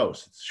West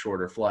Coast. It's a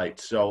shorter flight.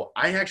 So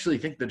I actually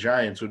think the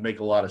Giants would make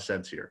a lot of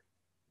sense here.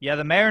 Yeah,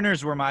 the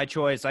Mariners were my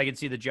choice. I could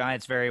see the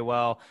Giants very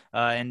well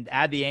and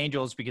add the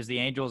Angels because the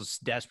Angels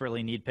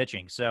desperately need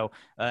pitching. So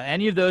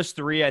any of those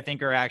three I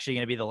think are actually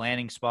going to be the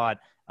landing spot.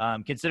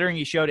 Considering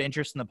he showed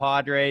interest in the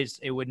Padres,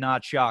 it would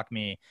not shock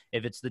me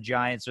if it's the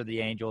Giants or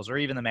the Angels or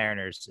even the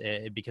Mariners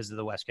because of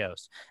the West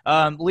Coast.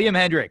 Liam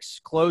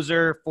Hendriks,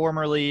 closer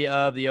formerly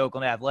of the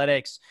Oakland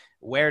Athletics.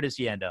 Where does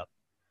he end up?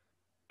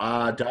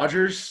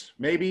 Dodgers,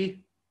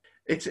 maybe.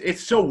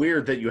 It's so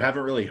weird that you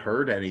haven't really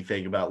heard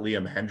anything about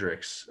Liam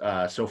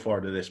Hendriks so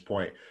far to this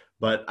point.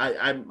 But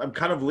I'm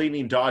kind of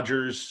leaning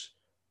Dodgers.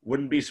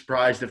 Wouldn't be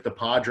surprised if the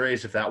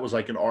Padres, if that was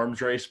like an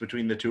arms race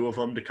between the two of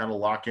them to kind of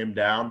lock him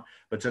down.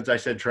 But since I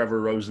said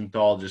Trevor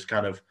Rosenthal just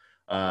kind of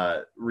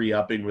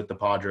re-upping with the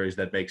Padres,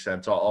 that makes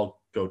sense.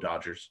 I'll go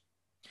Dodgers.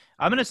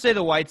 I'm going to say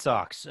the White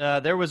Sox.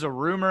 There was a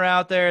rumor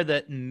out there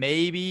that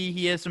maybe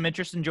he has some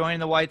interest in joining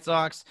the White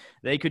Sox.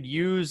 They could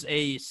use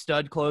a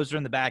stud closer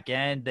in the back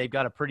end. They've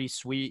got a pretty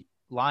sweet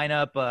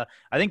lineup.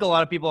 I think a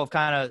lot of people have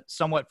kind of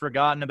somewhat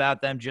forgotten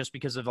about them just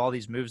because of all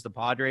these moves the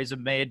Padres have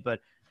made. But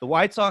the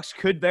White Sox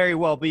could very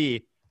well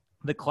be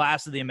the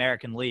class of the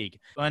American League.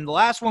 And the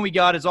last one we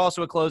got is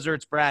also a closer.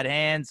 It's Brad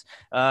Hands.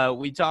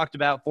 We talked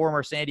about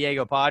former San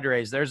Diego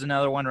Padres. There's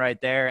another one right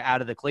there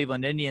out of the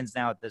Cleveland Indians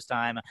now at this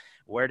time.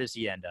 Where does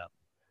he end up?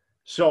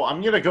 So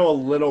I'm going to go a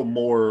little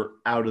more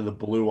out of the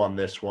blue on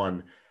this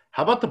one.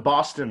 How about the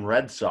Boston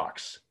Red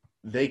Sox?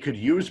 They could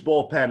use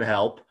bullpen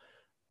help.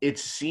 It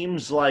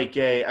seems like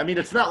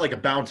it's not like a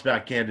bounce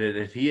back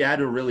candidate. He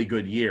had a really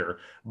good year,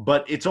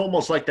 but it's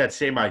almost like that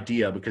same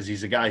idea because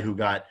he's a guy who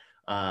got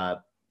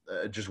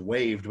just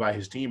waived by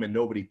his team and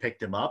nobody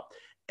picked him up.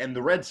 And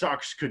the Red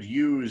Sox could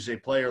use a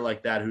player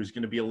like that who's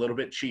going to be a little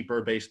bit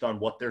cheaper based on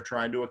what they're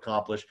trying to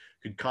accomplish,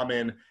 could come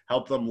in,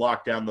 help them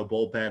lock down the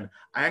bullpen.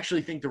 I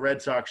actually think the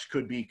Red Sox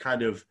could be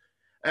kind of,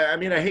 I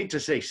hate to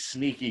say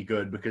sneaky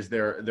good because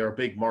they're a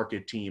big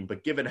market team,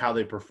 but given how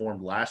they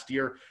performed last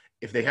year,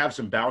 if they have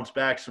some bounce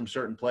backs from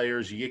certain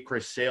players, you get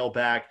Chris Sale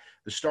back,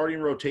 the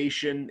starting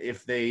rotation,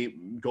 if they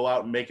go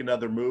out and make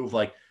another move,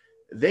 like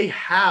they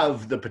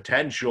have the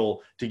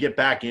potential to get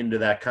back into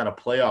that kind of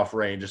playoff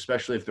range,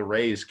 especially if the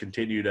Rays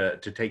continue to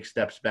take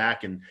steps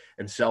back and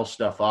sell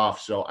stuff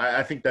off. So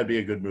I think that'd be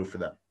a good move for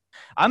them.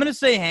 I'm going to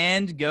say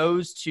hand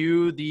goes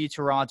to the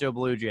Toronto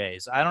Blue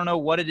Jays. I don't know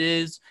what it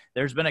is.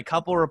 There's been a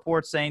couple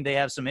reports saying they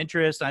have some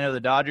interest. I know the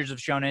Dodgers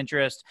have shown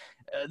interest.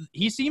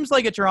 He seems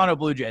like a Toronto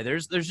Blue Jay.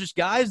 There's just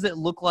guys that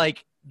look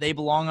like they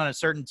belong on a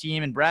certain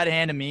team. And Brad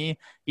Hand, to me,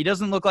 he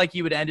doesn't look like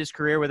he would end his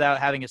career without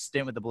having a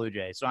stint with the Blue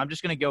Jays. So I'm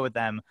just going to go with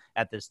them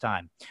at this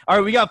time. All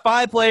right, we got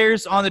 5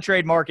 players on the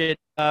trade market.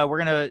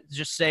 We're going to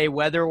just say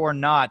whether or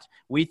not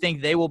we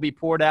think they will be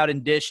poured out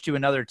and dished to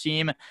another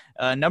team.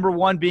 Number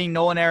 1 being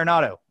Nolan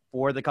Arenado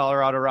for the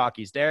Colorado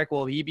Rockies. Derek,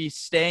 will he be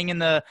staying in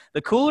the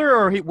cooler,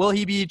 or will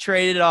he be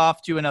traded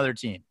off to another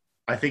team?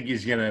 I think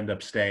he's going to end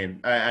up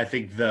staying. I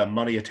think the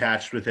money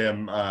attached with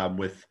him,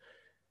 with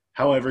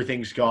how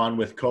everything's gone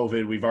with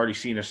COVID, we've already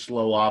seen a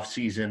slow off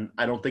season.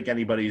 I don't think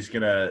anybody's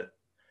going to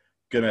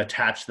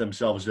attach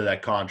themselves to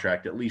that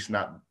contract, at least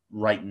not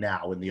right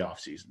now in the off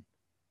season.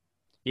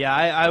 Yeah,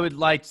 I would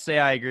like to say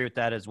I agree with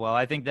that as well.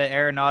 I think that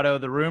Arenado,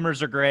 the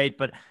rumors are great,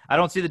 but I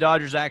don't see the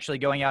Dodgers actually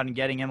going out and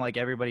getting him like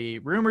everybody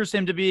rumors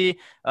him to be.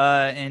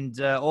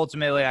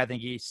 Ultimately, I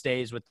think he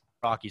stays with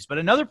the Rockies. But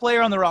another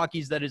player on the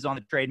Rockies that is on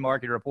the trade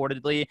market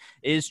reportedly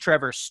is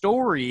Trevor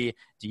Story.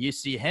 Do you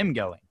see him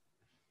going?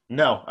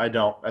 No, I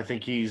don't. I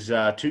think he's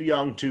too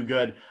young, too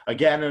good.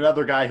 Again,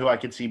 another guy who I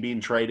could see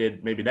being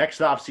traded maybe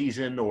next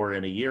offseason or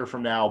in a year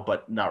from now,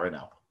 but not right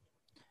now.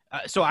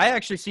 So I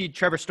actually see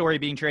Trevor Story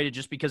being traded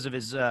just because of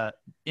his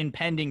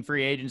impending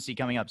free agency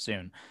coming up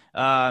soon.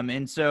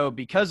 And so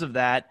because of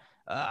that,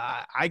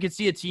 I could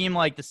see a team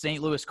like the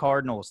St. Louis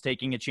Cardinals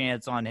taking a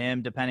chance on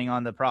him, depending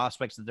on the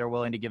prospects that they're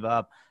willing to give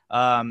up.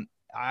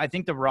 I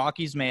think the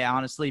Rockies may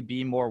honestly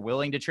be more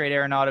willing to trade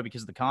Arenado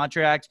because of the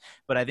contract,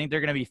 but I think they're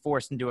going to be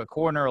forced into a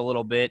corner a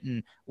little bit,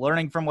 and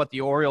learning from what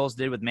the Orioles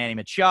did with Manny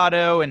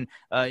Machado. And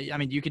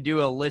you could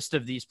do a list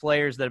of these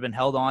players that have been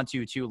held on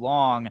to too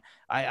long.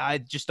 I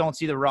just don't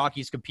see the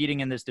Rockies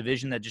competing in this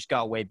division that just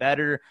got way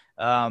better.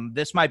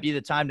 This might be the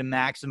time to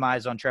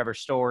maximize on Trevor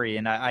Story,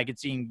 and I could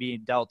see him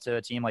being dealt to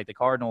a team like the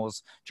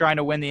Cardinals trying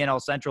to win the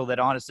NL Central that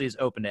honestly is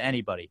open to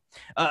anybody.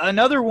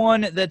 Another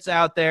one that's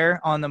out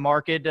there on the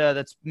market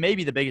that's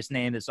maybe the biggest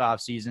name this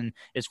offseason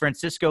is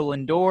Francisco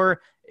Lindor.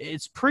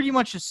 It's pretty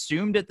much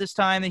assumed at this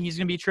time that he's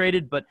going to be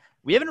traded, but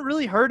we haven't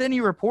really heard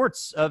any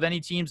reports of any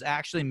teams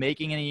actually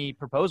making any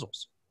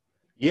proposals.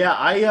 Yeah,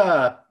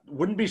 I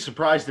wouldn't be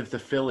surprised if the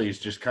Phillies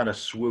just kind of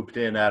swooped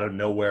in out of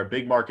nowhere.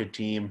 Big market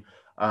team.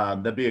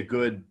 That'd be a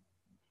good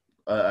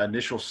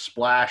initial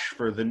splash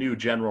for the new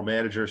general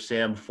manager,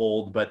 Sam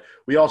Fuld. But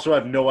we also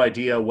have no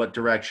idea what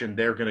direction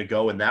they're going to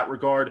go in that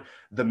regard.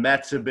 The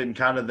Mets have been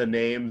kind of the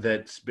name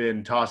that's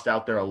been tossed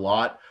out there a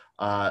lot.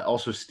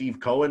 Also,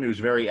 Steve Cohen, who's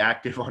very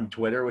active on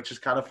Twitter, which is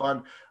kind of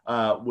fun,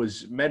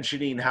 was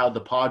mentioning how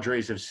the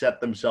Padres have set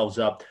themselves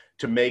up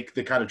to make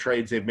the kind of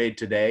trades they've made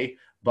today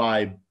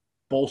by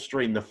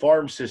bolstering the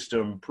farm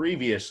system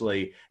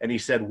previously. And he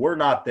said, we're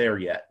not there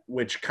yet,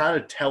 which kind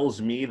of tells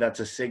me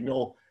that's a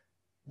signal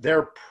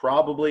they're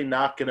probably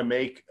not going to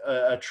make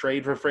a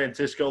trade for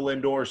Francisco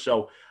Lindor.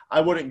 So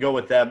I wouldn't go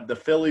with them. The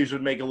Phillies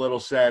would make a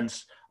little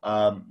sense.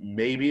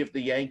 Maybe if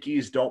the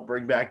Yankees don't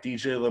bring back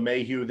DJ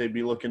LeMahieu, they'd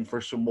be looking for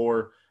some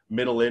more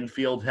middle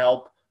infield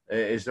help.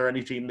 Is there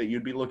any team that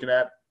you'd be looking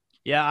at?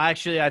 Yeah,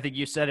 actually, I think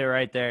you said it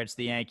right there. It's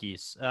the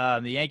Yankees.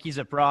 The Yankees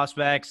have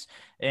prospects,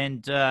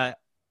 and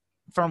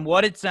from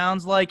what it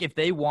sounds like, if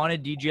they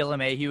wanted DJ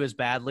LeMahieu as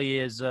badly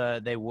as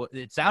they would,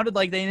 it sounded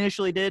like they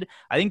initially did,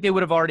 I think they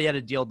would have already had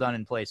a deal done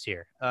in place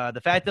here.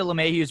 The fact that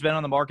LeMahieu's been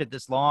on the market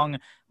this long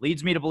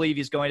leads me to believe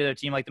he's going to a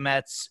team like the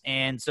Mets,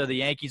 and so the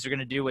Yankees are going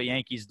to do what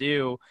Yankees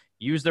do,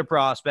 use their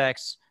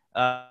prospects,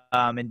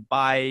 and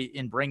buy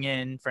and bring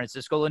in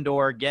Francisco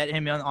Lindor, get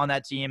him on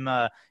that team.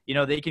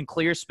 They can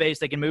clear space.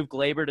 They can move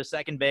Gleyber to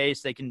second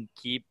base. They can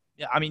keep –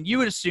 you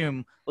would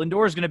assume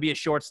Lindor is going to be a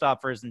shortstop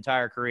for his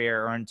entire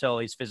career or until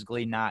he's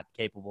physically not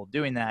capable of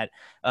doing that.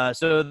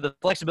 So the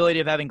flexibility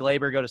of having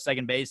Gleyber go to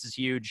second base is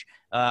huge.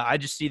 I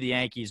just see the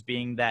Yankees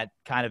being that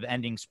kind of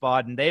ending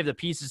spot, and they have the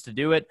pieces to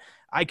do it.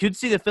 I could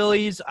see the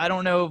Phillies. I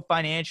don't know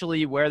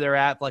financially where they're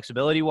at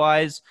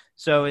flexibility-wise,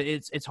 so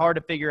it's hard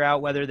to figure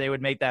out whether they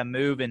would make that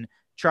move and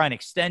try and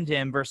extend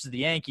him versus the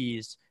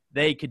Yankees.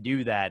 They could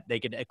do that. They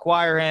could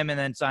acquire him and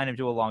then sign him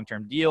to a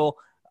long-term deal.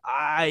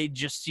 I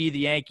just see the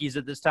Yankees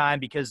at this time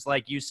because,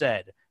 like you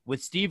said,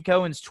 with Steve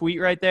Cohen's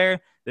tweet right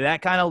there,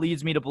 that kind of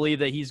leads me to believe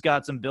that he's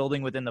got some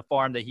building within the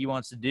farm that he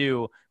wants to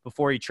do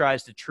before he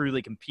tries to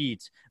truly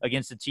compete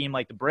against a team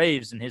like the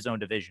Braves in his own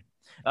division.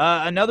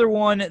 Another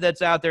one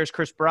that's out there is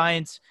Chris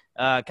Bryant.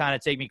 Kind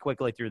of take me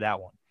quickly through that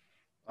one.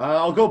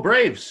 I'll go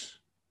Braves.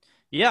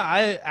 Yeah,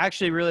 I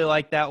actually really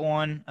like that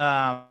one.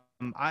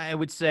 I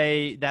would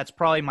say that's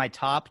probably my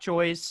top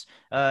choice,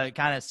 kind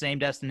of same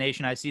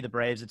destination. I see the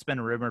Braves. It's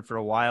been rumored for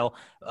a while.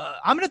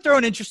 I'm going to throw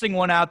an interesting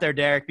one out there,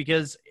 Derek,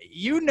 because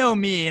you know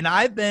me, and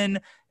I've been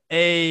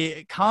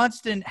a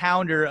constant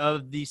hounder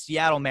of the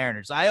Seattle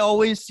Mariners. I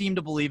always seem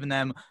to believe in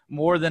them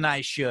more than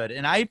I should.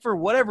 And I, for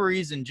whatever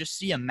reason, just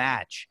see a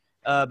match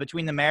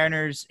between the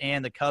Mariners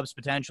and the Cubs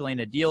potentially in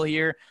a deal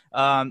here.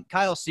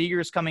 Kyle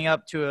Seager's coming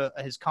up to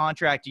his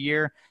contract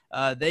year.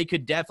 They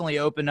could definitely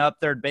open up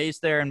third base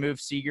there and move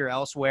Seager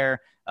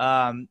elsewhere.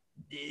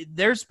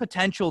 There's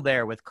potential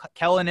there with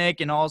Kelenic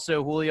and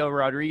also Julio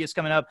Rodriguez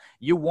coming up.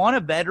 You want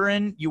a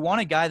veteran. You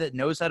want a guy that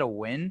knows how to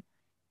win.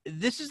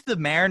 This is the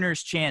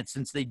Mariners' chance,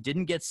 since they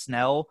didn't get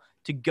Snell,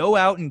 to go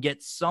out and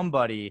get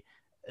somebody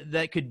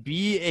that could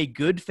be a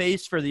good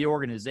face for the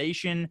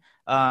organization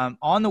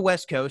on the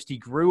West Coast. He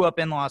grew up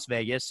in Las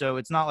Vegas, so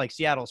it's not like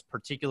Seattle's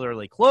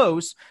particularly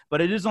close,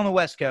 but it is on the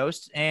West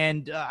Coast.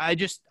 And I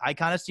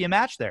kind of see a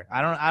match there.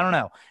 I don't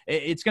know.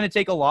 It's going to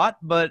take a lot,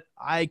 but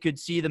I could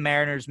see the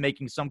Mariners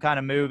making some kind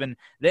of move, and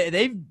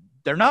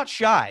they're not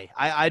shy.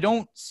 I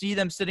don't see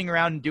them sitting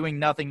around and doing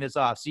nothing this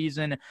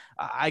offseason.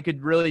 I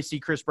could really see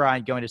Chris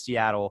Bryant going to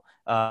Seattle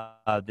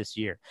this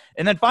year.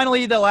 And then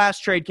finally, the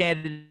last trade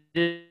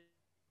candidate,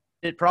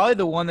 probably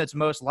the one that's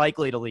most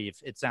likely to leave,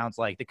 it sounds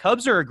like. The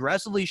Cubs are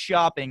aggressively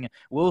shopping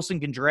Wilson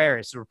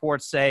Contreras,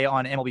 reports say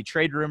on MLB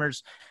Trade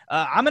Rumors.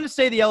 I'm going to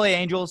say the LA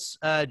Angels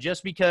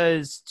just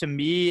because, to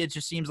me, it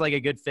just seems like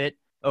a good fit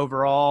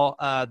overall.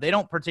 They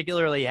don't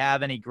particularly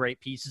have any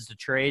great pieces to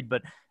trade,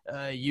 but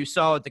you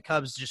saw what the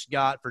Cubs just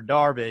got for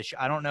Darvish.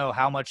 I don't know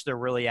how much they're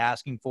really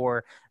asking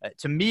for.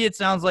 To me, it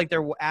sounds like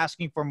they're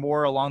asking for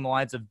more along the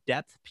lines of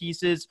depth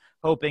pieces,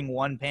 hoping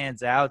one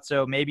pans out.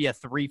 So maybe a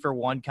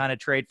 3-for-1 kind of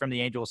trade from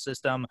the Angels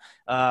system.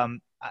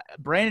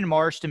 Brandon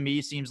Marsh, to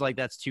me, seems like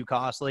that's too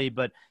costly,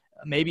 but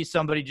maybe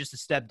somebody just a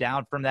step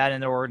down from that in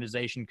their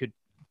organization could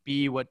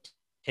be what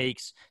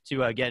takes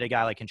to get a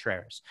guy like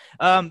Contreras.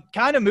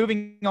 Kind of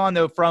moving on,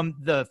 though, from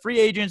the free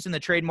agents and the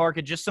trade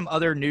market, just some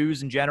other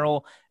news in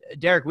general.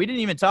 Derek, we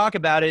didn't even talk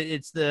about it.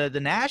 It's the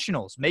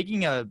Nationals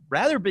making a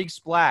rather big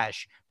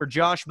splash for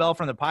Josh Bell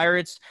from the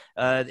Pirates.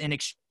 In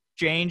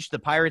exchange, the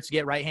Pirates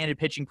get right-handed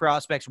pitching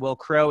prospects Will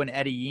Crowe and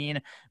Eddie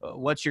Yean.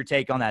 What's your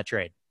take on that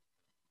trade?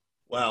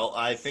 Well,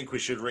 I think we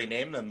should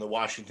rename them the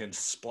Washington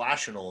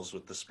Splashinals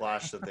with the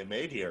splash that they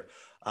made here.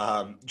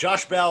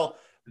 Josh Bell,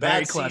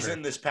 bad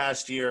season this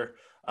past year.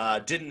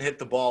 Didn't hit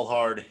the ball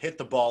hard, hit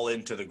the ball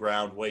into the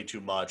ground way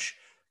too much.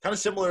 Kind of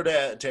similar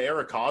to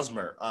Eric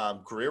Hosmer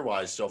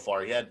career-wise so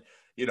far. He had,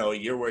 a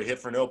year where he hit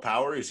for no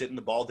power. He's hitting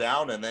the ball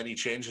down, and then he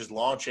changed his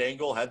launch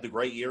angle, had the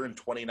great year in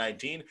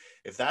 2019.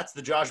 If that's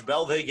the Josh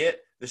Bell they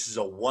get, this is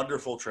a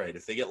wonderful trade.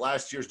 If they get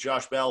last year's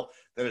Josh Bell,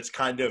 then it's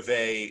kind of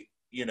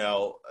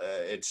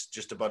it's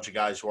just a bunch of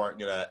guys who aren't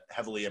going to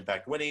heavily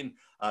impact winning.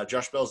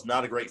 Josh Bell's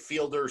not a great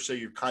fielder, so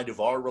you kind of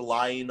are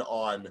relying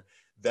on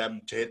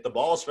them to hit the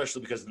ball,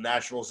 especially because the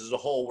Nationals as a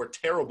whole were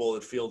terrible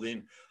at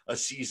fielding a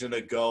season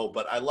ago.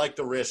 But I like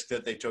the risk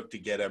that they took to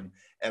get him,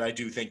 and I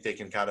do think they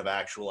can kind of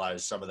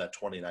actualize some of that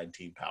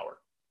 2019 power.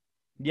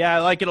 Yeah,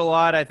 I like it a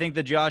lot. I think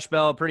the Josh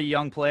Bell, pretty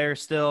young player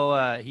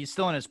still. He's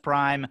still in his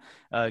prime.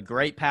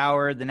 Great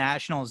power. The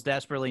Nationals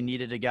desperately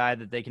needed a guy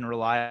that they can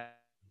rely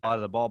out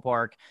of the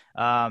ballpark.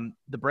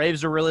 The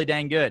Braves are really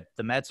dang good.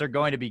 The Mets are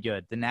going to be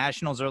good. The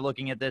Nationals are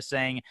looking at this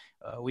saying,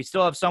 we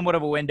still have somewhat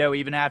of a window,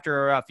 even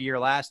after a rough year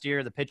last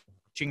year. The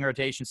pitching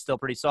rotation is still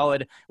pretty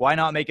solid. Why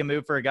not make a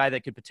move for a guy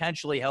that could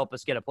potentially help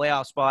us get a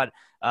playoff spot?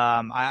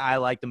 I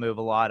like the move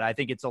a lot. I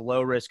think it's a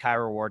low-risk,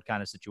 high-reward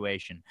kind of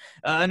situation.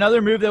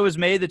 Another move that was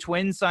made, the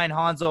Twins signed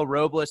Hansel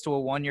Robles to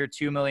a 1-year,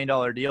 $2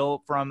 million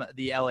deal from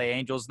the LA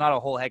Angels. Not a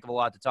whole heck of a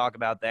lot to talk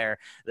about there.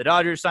 The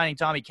Dodgers signing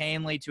Tommy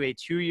Kahnle to a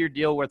 2-year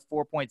deal worth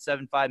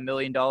 $4.75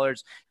 million.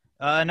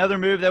 Another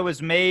move that was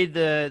made,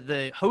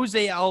 the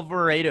Jose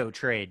Alvarado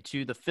trade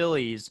to the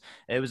Phillies.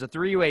 It was a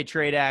 3-way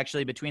trade,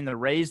 actually, between the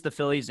Rays, the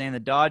Phillies, and the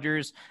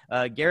Dodgers.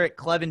 Garrett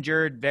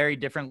Clevenger, very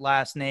different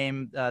last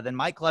name than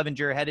Mike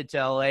Clevenger, headed to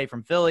L.A.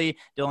 from Philly.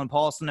 Dylan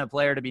Paulson, a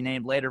player to be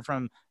named later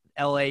from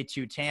L.A.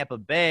 to Tampa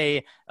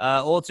Bay.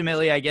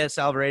 Ultimately, I guess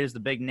Alvarado is the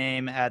big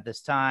name at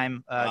this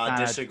time.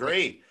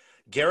 Disagree.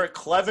 Garrett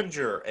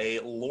Clevenger, a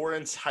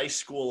Lawrence High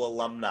School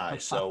alumni.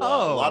 So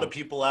a lot of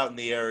people out in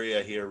the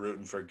area here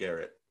rooting for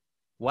Garrett.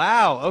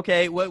 Wow.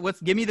 Okay.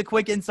 Give me the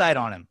quick insight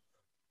on him.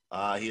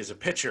 He is a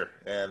pitcher,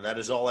 and that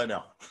is all I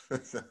know.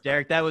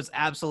 Derek, that was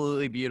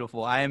absolutely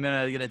beautiful. I am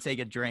gonna take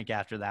a drink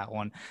after that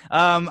one.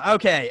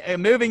 Okay,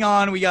 moving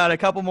on. We got a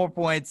couple more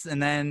points,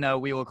 and then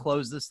we will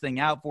close this thing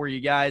out for you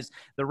guys.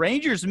 The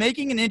Rangers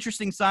making an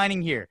interesting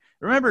signing here.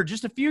 Remember,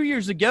 just a few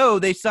years ago,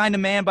 they signed a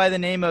man by the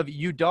name of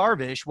Yu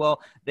Darvish.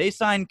 Well, they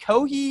signed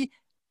Kohei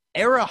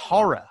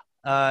Arihara.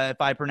 If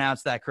I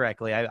pronounced that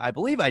correctly. I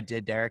believe I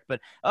did, Derek,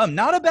 but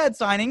not a bad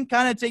signing.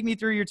 Kind of take me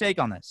through your take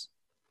on this.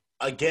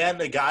 Again,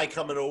 a guy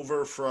coming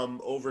over from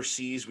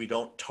overseas. We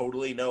don't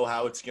totally know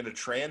how it's going to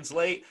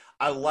translate.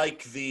 I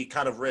like the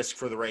kind of risk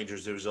for the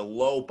Rangers. It was a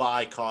low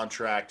buy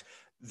contract.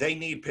 They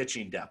need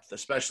pitching depth,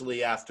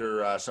 especially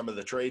after some of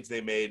the trades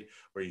they made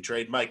where you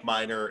trade Mike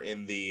Minor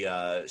in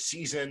the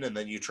season and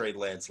then you trade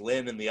Lance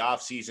Lynn in the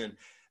offseason.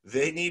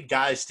 They need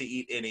guys to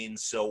eat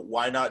innings, so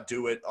why not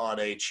do it on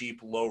a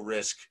cheap,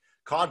 low-risk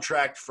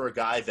contract for a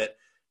guy that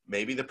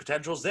maybe the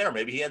potential's there.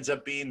 Maybe he ends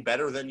up being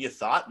better than you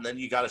thought, and then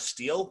you got to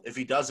steal. If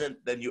he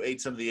doesn't, then you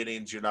ate some of the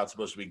innings. You're not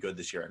supposed to be good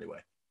this year anyway.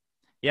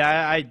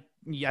 Yeah,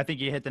 I think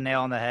you hit the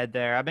nail on the head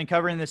there. I've been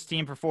covering this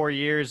team for 4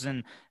 years,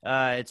 and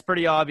it's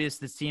pretty obvious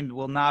this team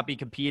will not be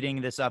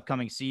competing this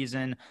upcoming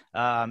season.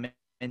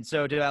 And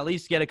so to at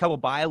least get a couple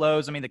buy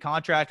lows, I mean, the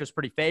contract was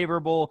pretty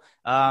favorable.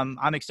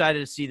 I'm excited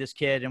to see this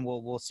kid, and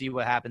we'll see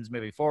what happens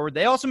moving forward.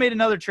 They also made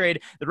another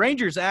trade. The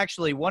Rangers,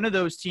 actually, one of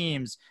those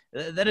teams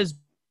that has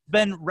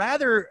been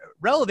rather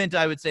relevant,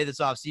 I would say, this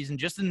offseason,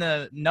 just in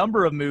the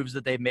number of moves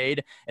that they've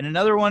made. And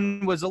another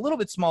one was a little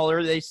bit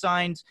smaller. They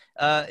signed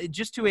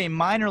just to a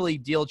minor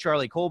league deal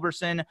Charlie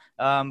Culberson.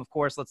 Of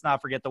course, let's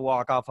not forget the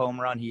walk-off home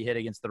run he hit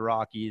against the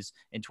Rockies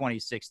in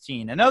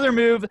 2016. Another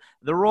move,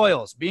 the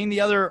Royals, being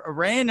the other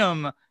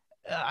random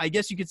I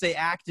guess you could say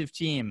active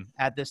team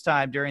at this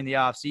time during the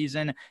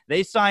offseason.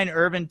 They signed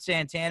Ervin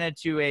Santana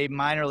to a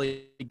minor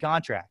league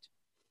contract.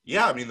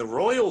 Yeah, I mean, the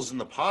Royals and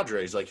the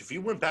Padres, like if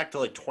you went back to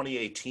like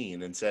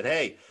 2018 and said,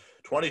 hey,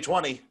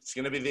 2020, it's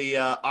going to be the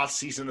off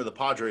season of the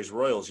Padres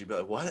Royals, you'd be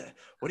like,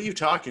 what are you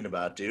talking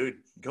about, dude?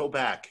 Go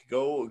back,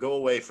 go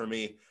away from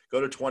me,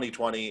 go to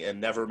 2020 and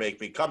never make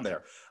me come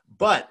there.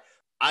 But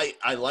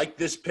I like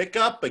this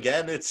pickup.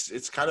 Again,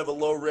 it's kind of a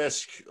low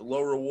risk,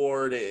 low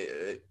reward.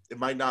 It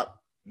might not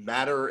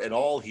matter at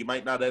all. He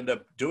might not end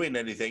up doing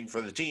anything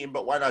for the team,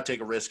 but why not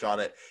take a risk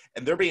on it?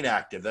 And they're being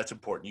active. That's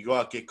important. You go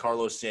out, get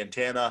Carlos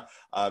Santana.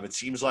 It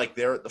seems like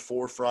they're at the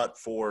forefront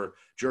for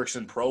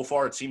Jurickson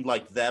Profar. It seemed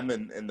like them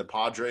and the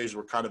Padres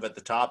were kind of at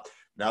the top.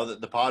 Now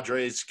that the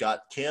Padres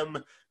got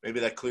Kim, maybe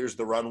that clears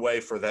the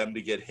runway for them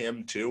to get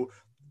him too.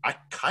 I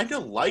kind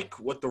of like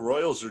what the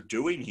Royals are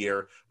doing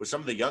here with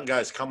some of the young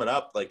guys coming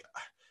up. Like,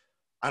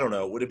 I don't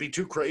know. Would it be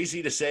too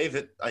crazy to say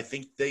that I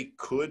think they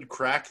could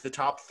crack the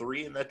top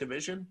three in that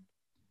division?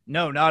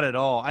 No, not at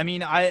all. I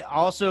mean, I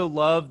also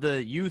love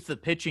the youth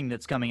of pitching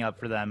that's coming up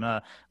for them,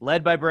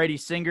 led by Brady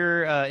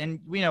Singer. And,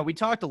 we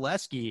talked to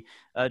Lesky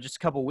just a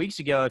couple weeks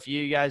ago. If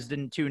you guys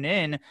didn't tune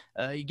in,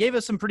 he gave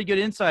us some pretty good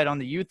insight on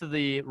the youth of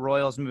the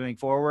Royals moving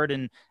forward.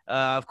 And,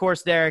 of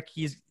course, Derek,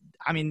 you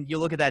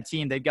look at that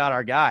team, they've got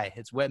our guy.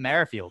 It's Whit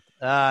Merrifield.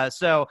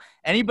 So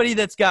anybody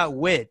that's got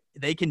Whit,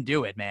 they can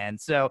do it, man.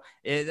 So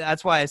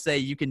that's why I say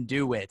you can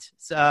do it.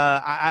 So,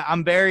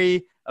 I'm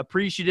very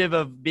appreciative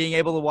of being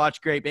able to watch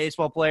great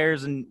baseball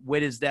players, and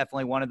Whit is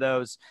definitely one of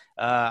those.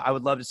 I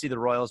would love to see the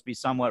Royals be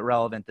somewhat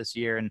relevant this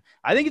year, and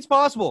I think it's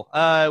possible.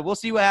 We'll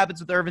see what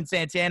happens with Ervin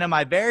Santana,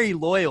 my very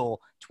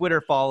loyal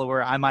Twitter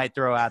follower, I might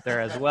throw out there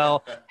as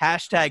well.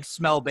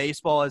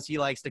 #SmellBaseball, as he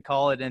likes to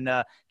call it. And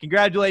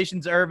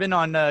congratulations, Ervin,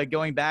 on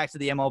going back to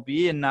the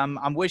MLB, and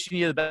I'm wishing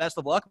you the best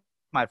of luck,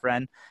 my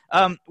friend.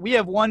 We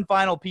have one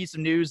final piece of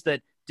news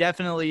that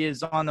definitely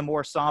is on the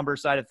more somber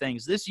side of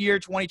things. This year,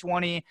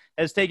 2020,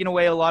 has taken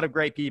away a lot of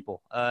great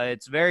people.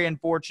 It's very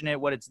unfortunate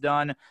what it's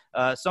done.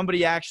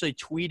 Somebody actually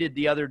tweeted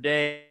the other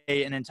day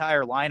an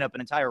entire lineup,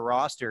 an entire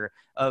roster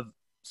of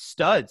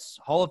studs,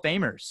 Hall of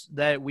Famers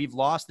that we've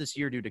lost this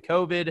year due to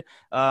COVID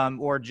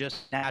or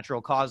just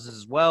natural causes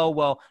as well.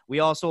 Well, we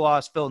also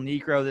lost Phil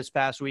Niekro this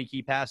past week.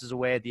 He passes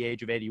away at the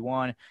age of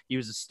 81. He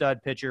was a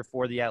stud pitcher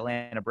for the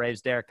Atlanta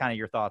Braves. Derek, kind of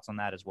your thoughts on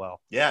that as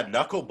well? Yeah,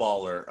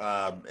 knuckleballer.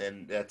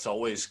 And that's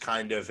always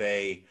kind of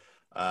a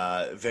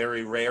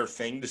very rare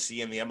thing to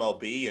see in the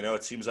MLB.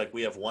 It seems like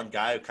we have one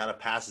guy who kind of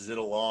passes it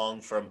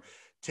along, from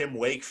Tim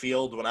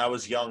Wakefield when I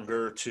was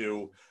younger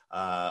to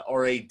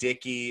R.A.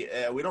 Dickey.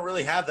 We don't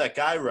really have that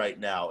guy right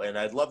now, and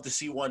I'd love to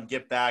see one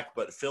get back,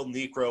 but Phil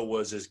Niekro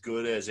was as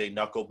good as a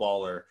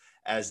knuckleballer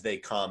as they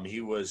come.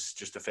 He was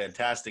just a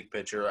fantastic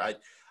pitcher. I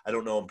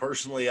don't know him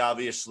personally,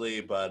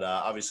 obviously, but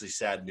obviously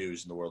sad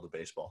news in the world of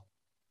baseball.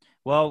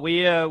 Well,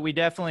 we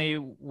definitely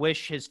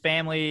wish his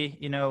family,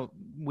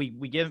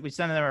 we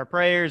send them our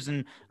prayers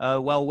and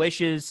well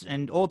wishes,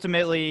 and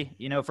ultimately,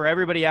 for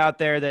everybody out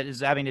there that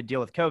is having to deal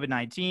with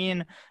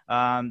COVID-19,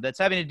 that's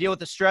having to deal with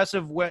the stress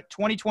of what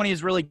 2020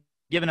 has really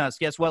given us.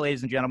 Guess what,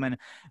 ladies and gentlemen?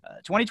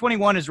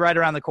 2021 is right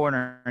around the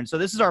corner, and so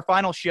this is our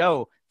final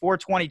show for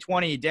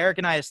 2020. Derek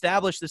and I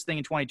established this thing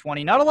in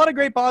 2020. Not a lot of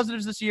great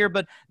positives this year,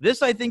 but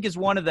this, I think, is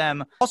one of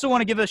them. Also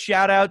want to give a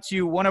shout out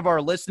to one of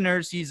our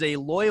listeners. He's a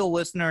loyal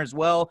listener as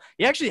well.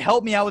 He actually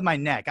helped me out with my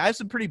neck. I have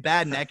some pretty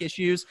bad neck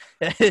issues.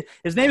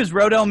 His name is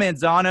Rodel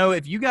Manzano.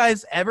 If you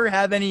guys ever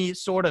have any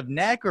sort of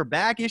neck or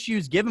back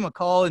issues, give him a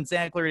call in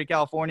Santa Clarita,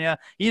 California.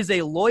 He is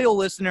a loyal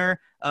listener.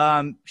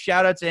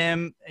 Shout out to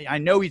him. I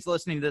know he's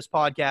listening to this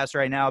podcast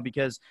right now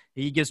because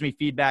he gives me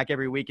feedback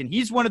every week, and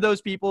he's one of those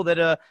people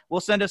that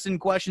will send us in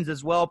questions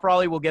as well.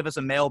 Probably will give us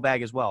a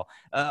mailbag as well.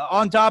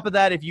 On top of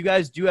that, if you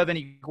guys do have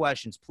any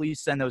questions, please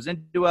send those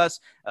in to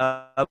us.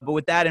 But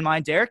with that in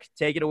mind, Derek,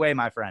 take it away,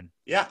 my friend.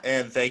 Yeah,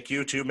 and thank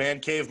you to Man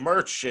Cave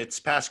Merch. It's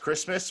past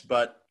Christmas,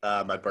 but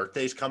my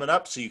birthday's coming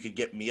up, so you could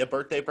get me a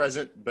birthday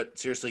present, but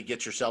seriously,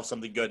 get yourself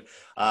something good.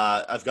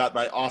 I've got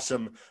my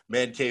awesome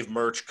Man Cave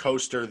Merch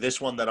coaster,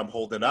 this one that I'm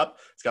holding up.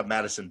 It's got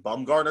Madison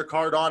Bumgarner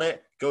card on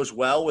it. Goes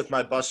well with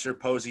my Buster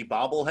Posey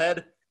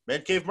bobblehead.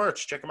 Man Cave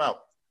Merch, check them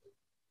out.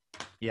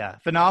 Yeah,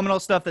 phenomenal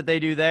stuff that they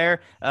do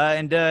there.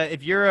 And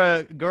if you're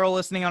a girl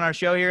listening on our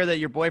show here that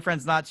your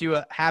boyfriend's not too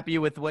happy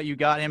with what you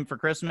got him for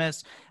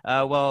Christmas,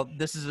 well,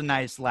 this is a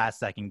nice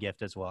last-second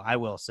gift as well, I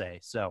will say.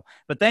 So,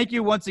 but thank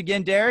you once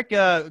again, Derek.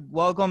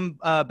 Welcome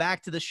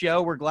back to the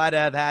show. We're glad to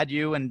have had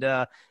you.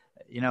 And,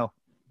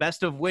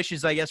 best of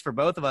wishes, I guess, for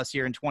both of us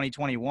here in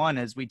 2021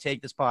 as we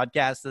take this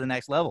podcast to the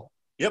next level.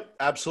 Yep,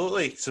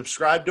 absolutely.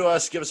 Subscribe to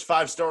us. Give us a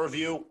 5-star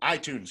review.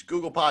 iTunes,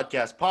 Google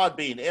Podcasts,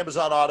 Podbean,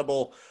 Amazon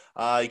Audible.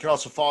 You can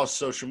also follow us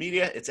on social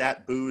media. It's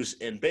at Booze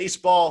in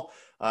Baseball.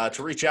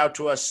 To reach out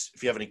to us,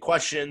 if you have any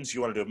questions,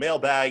 you want to do a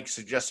mailbag,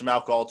 suggest some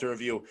alcohol to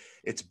review,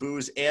 it's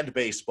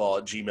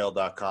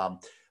boozeandbaseball@gmail.com.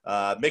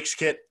 Mix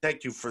Kit,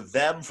 thank you for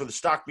them for the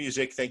stock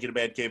music. Thank you to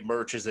Man Cave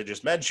Merch, as I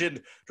just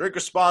mentioned. Drink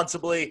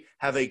responsibly.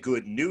 Have a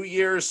good New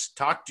Year's.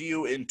 Talk to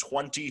you in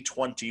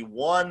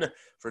 2021.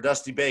 For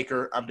Dusty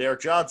Baker, I'm Derek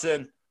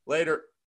Johnson. Later.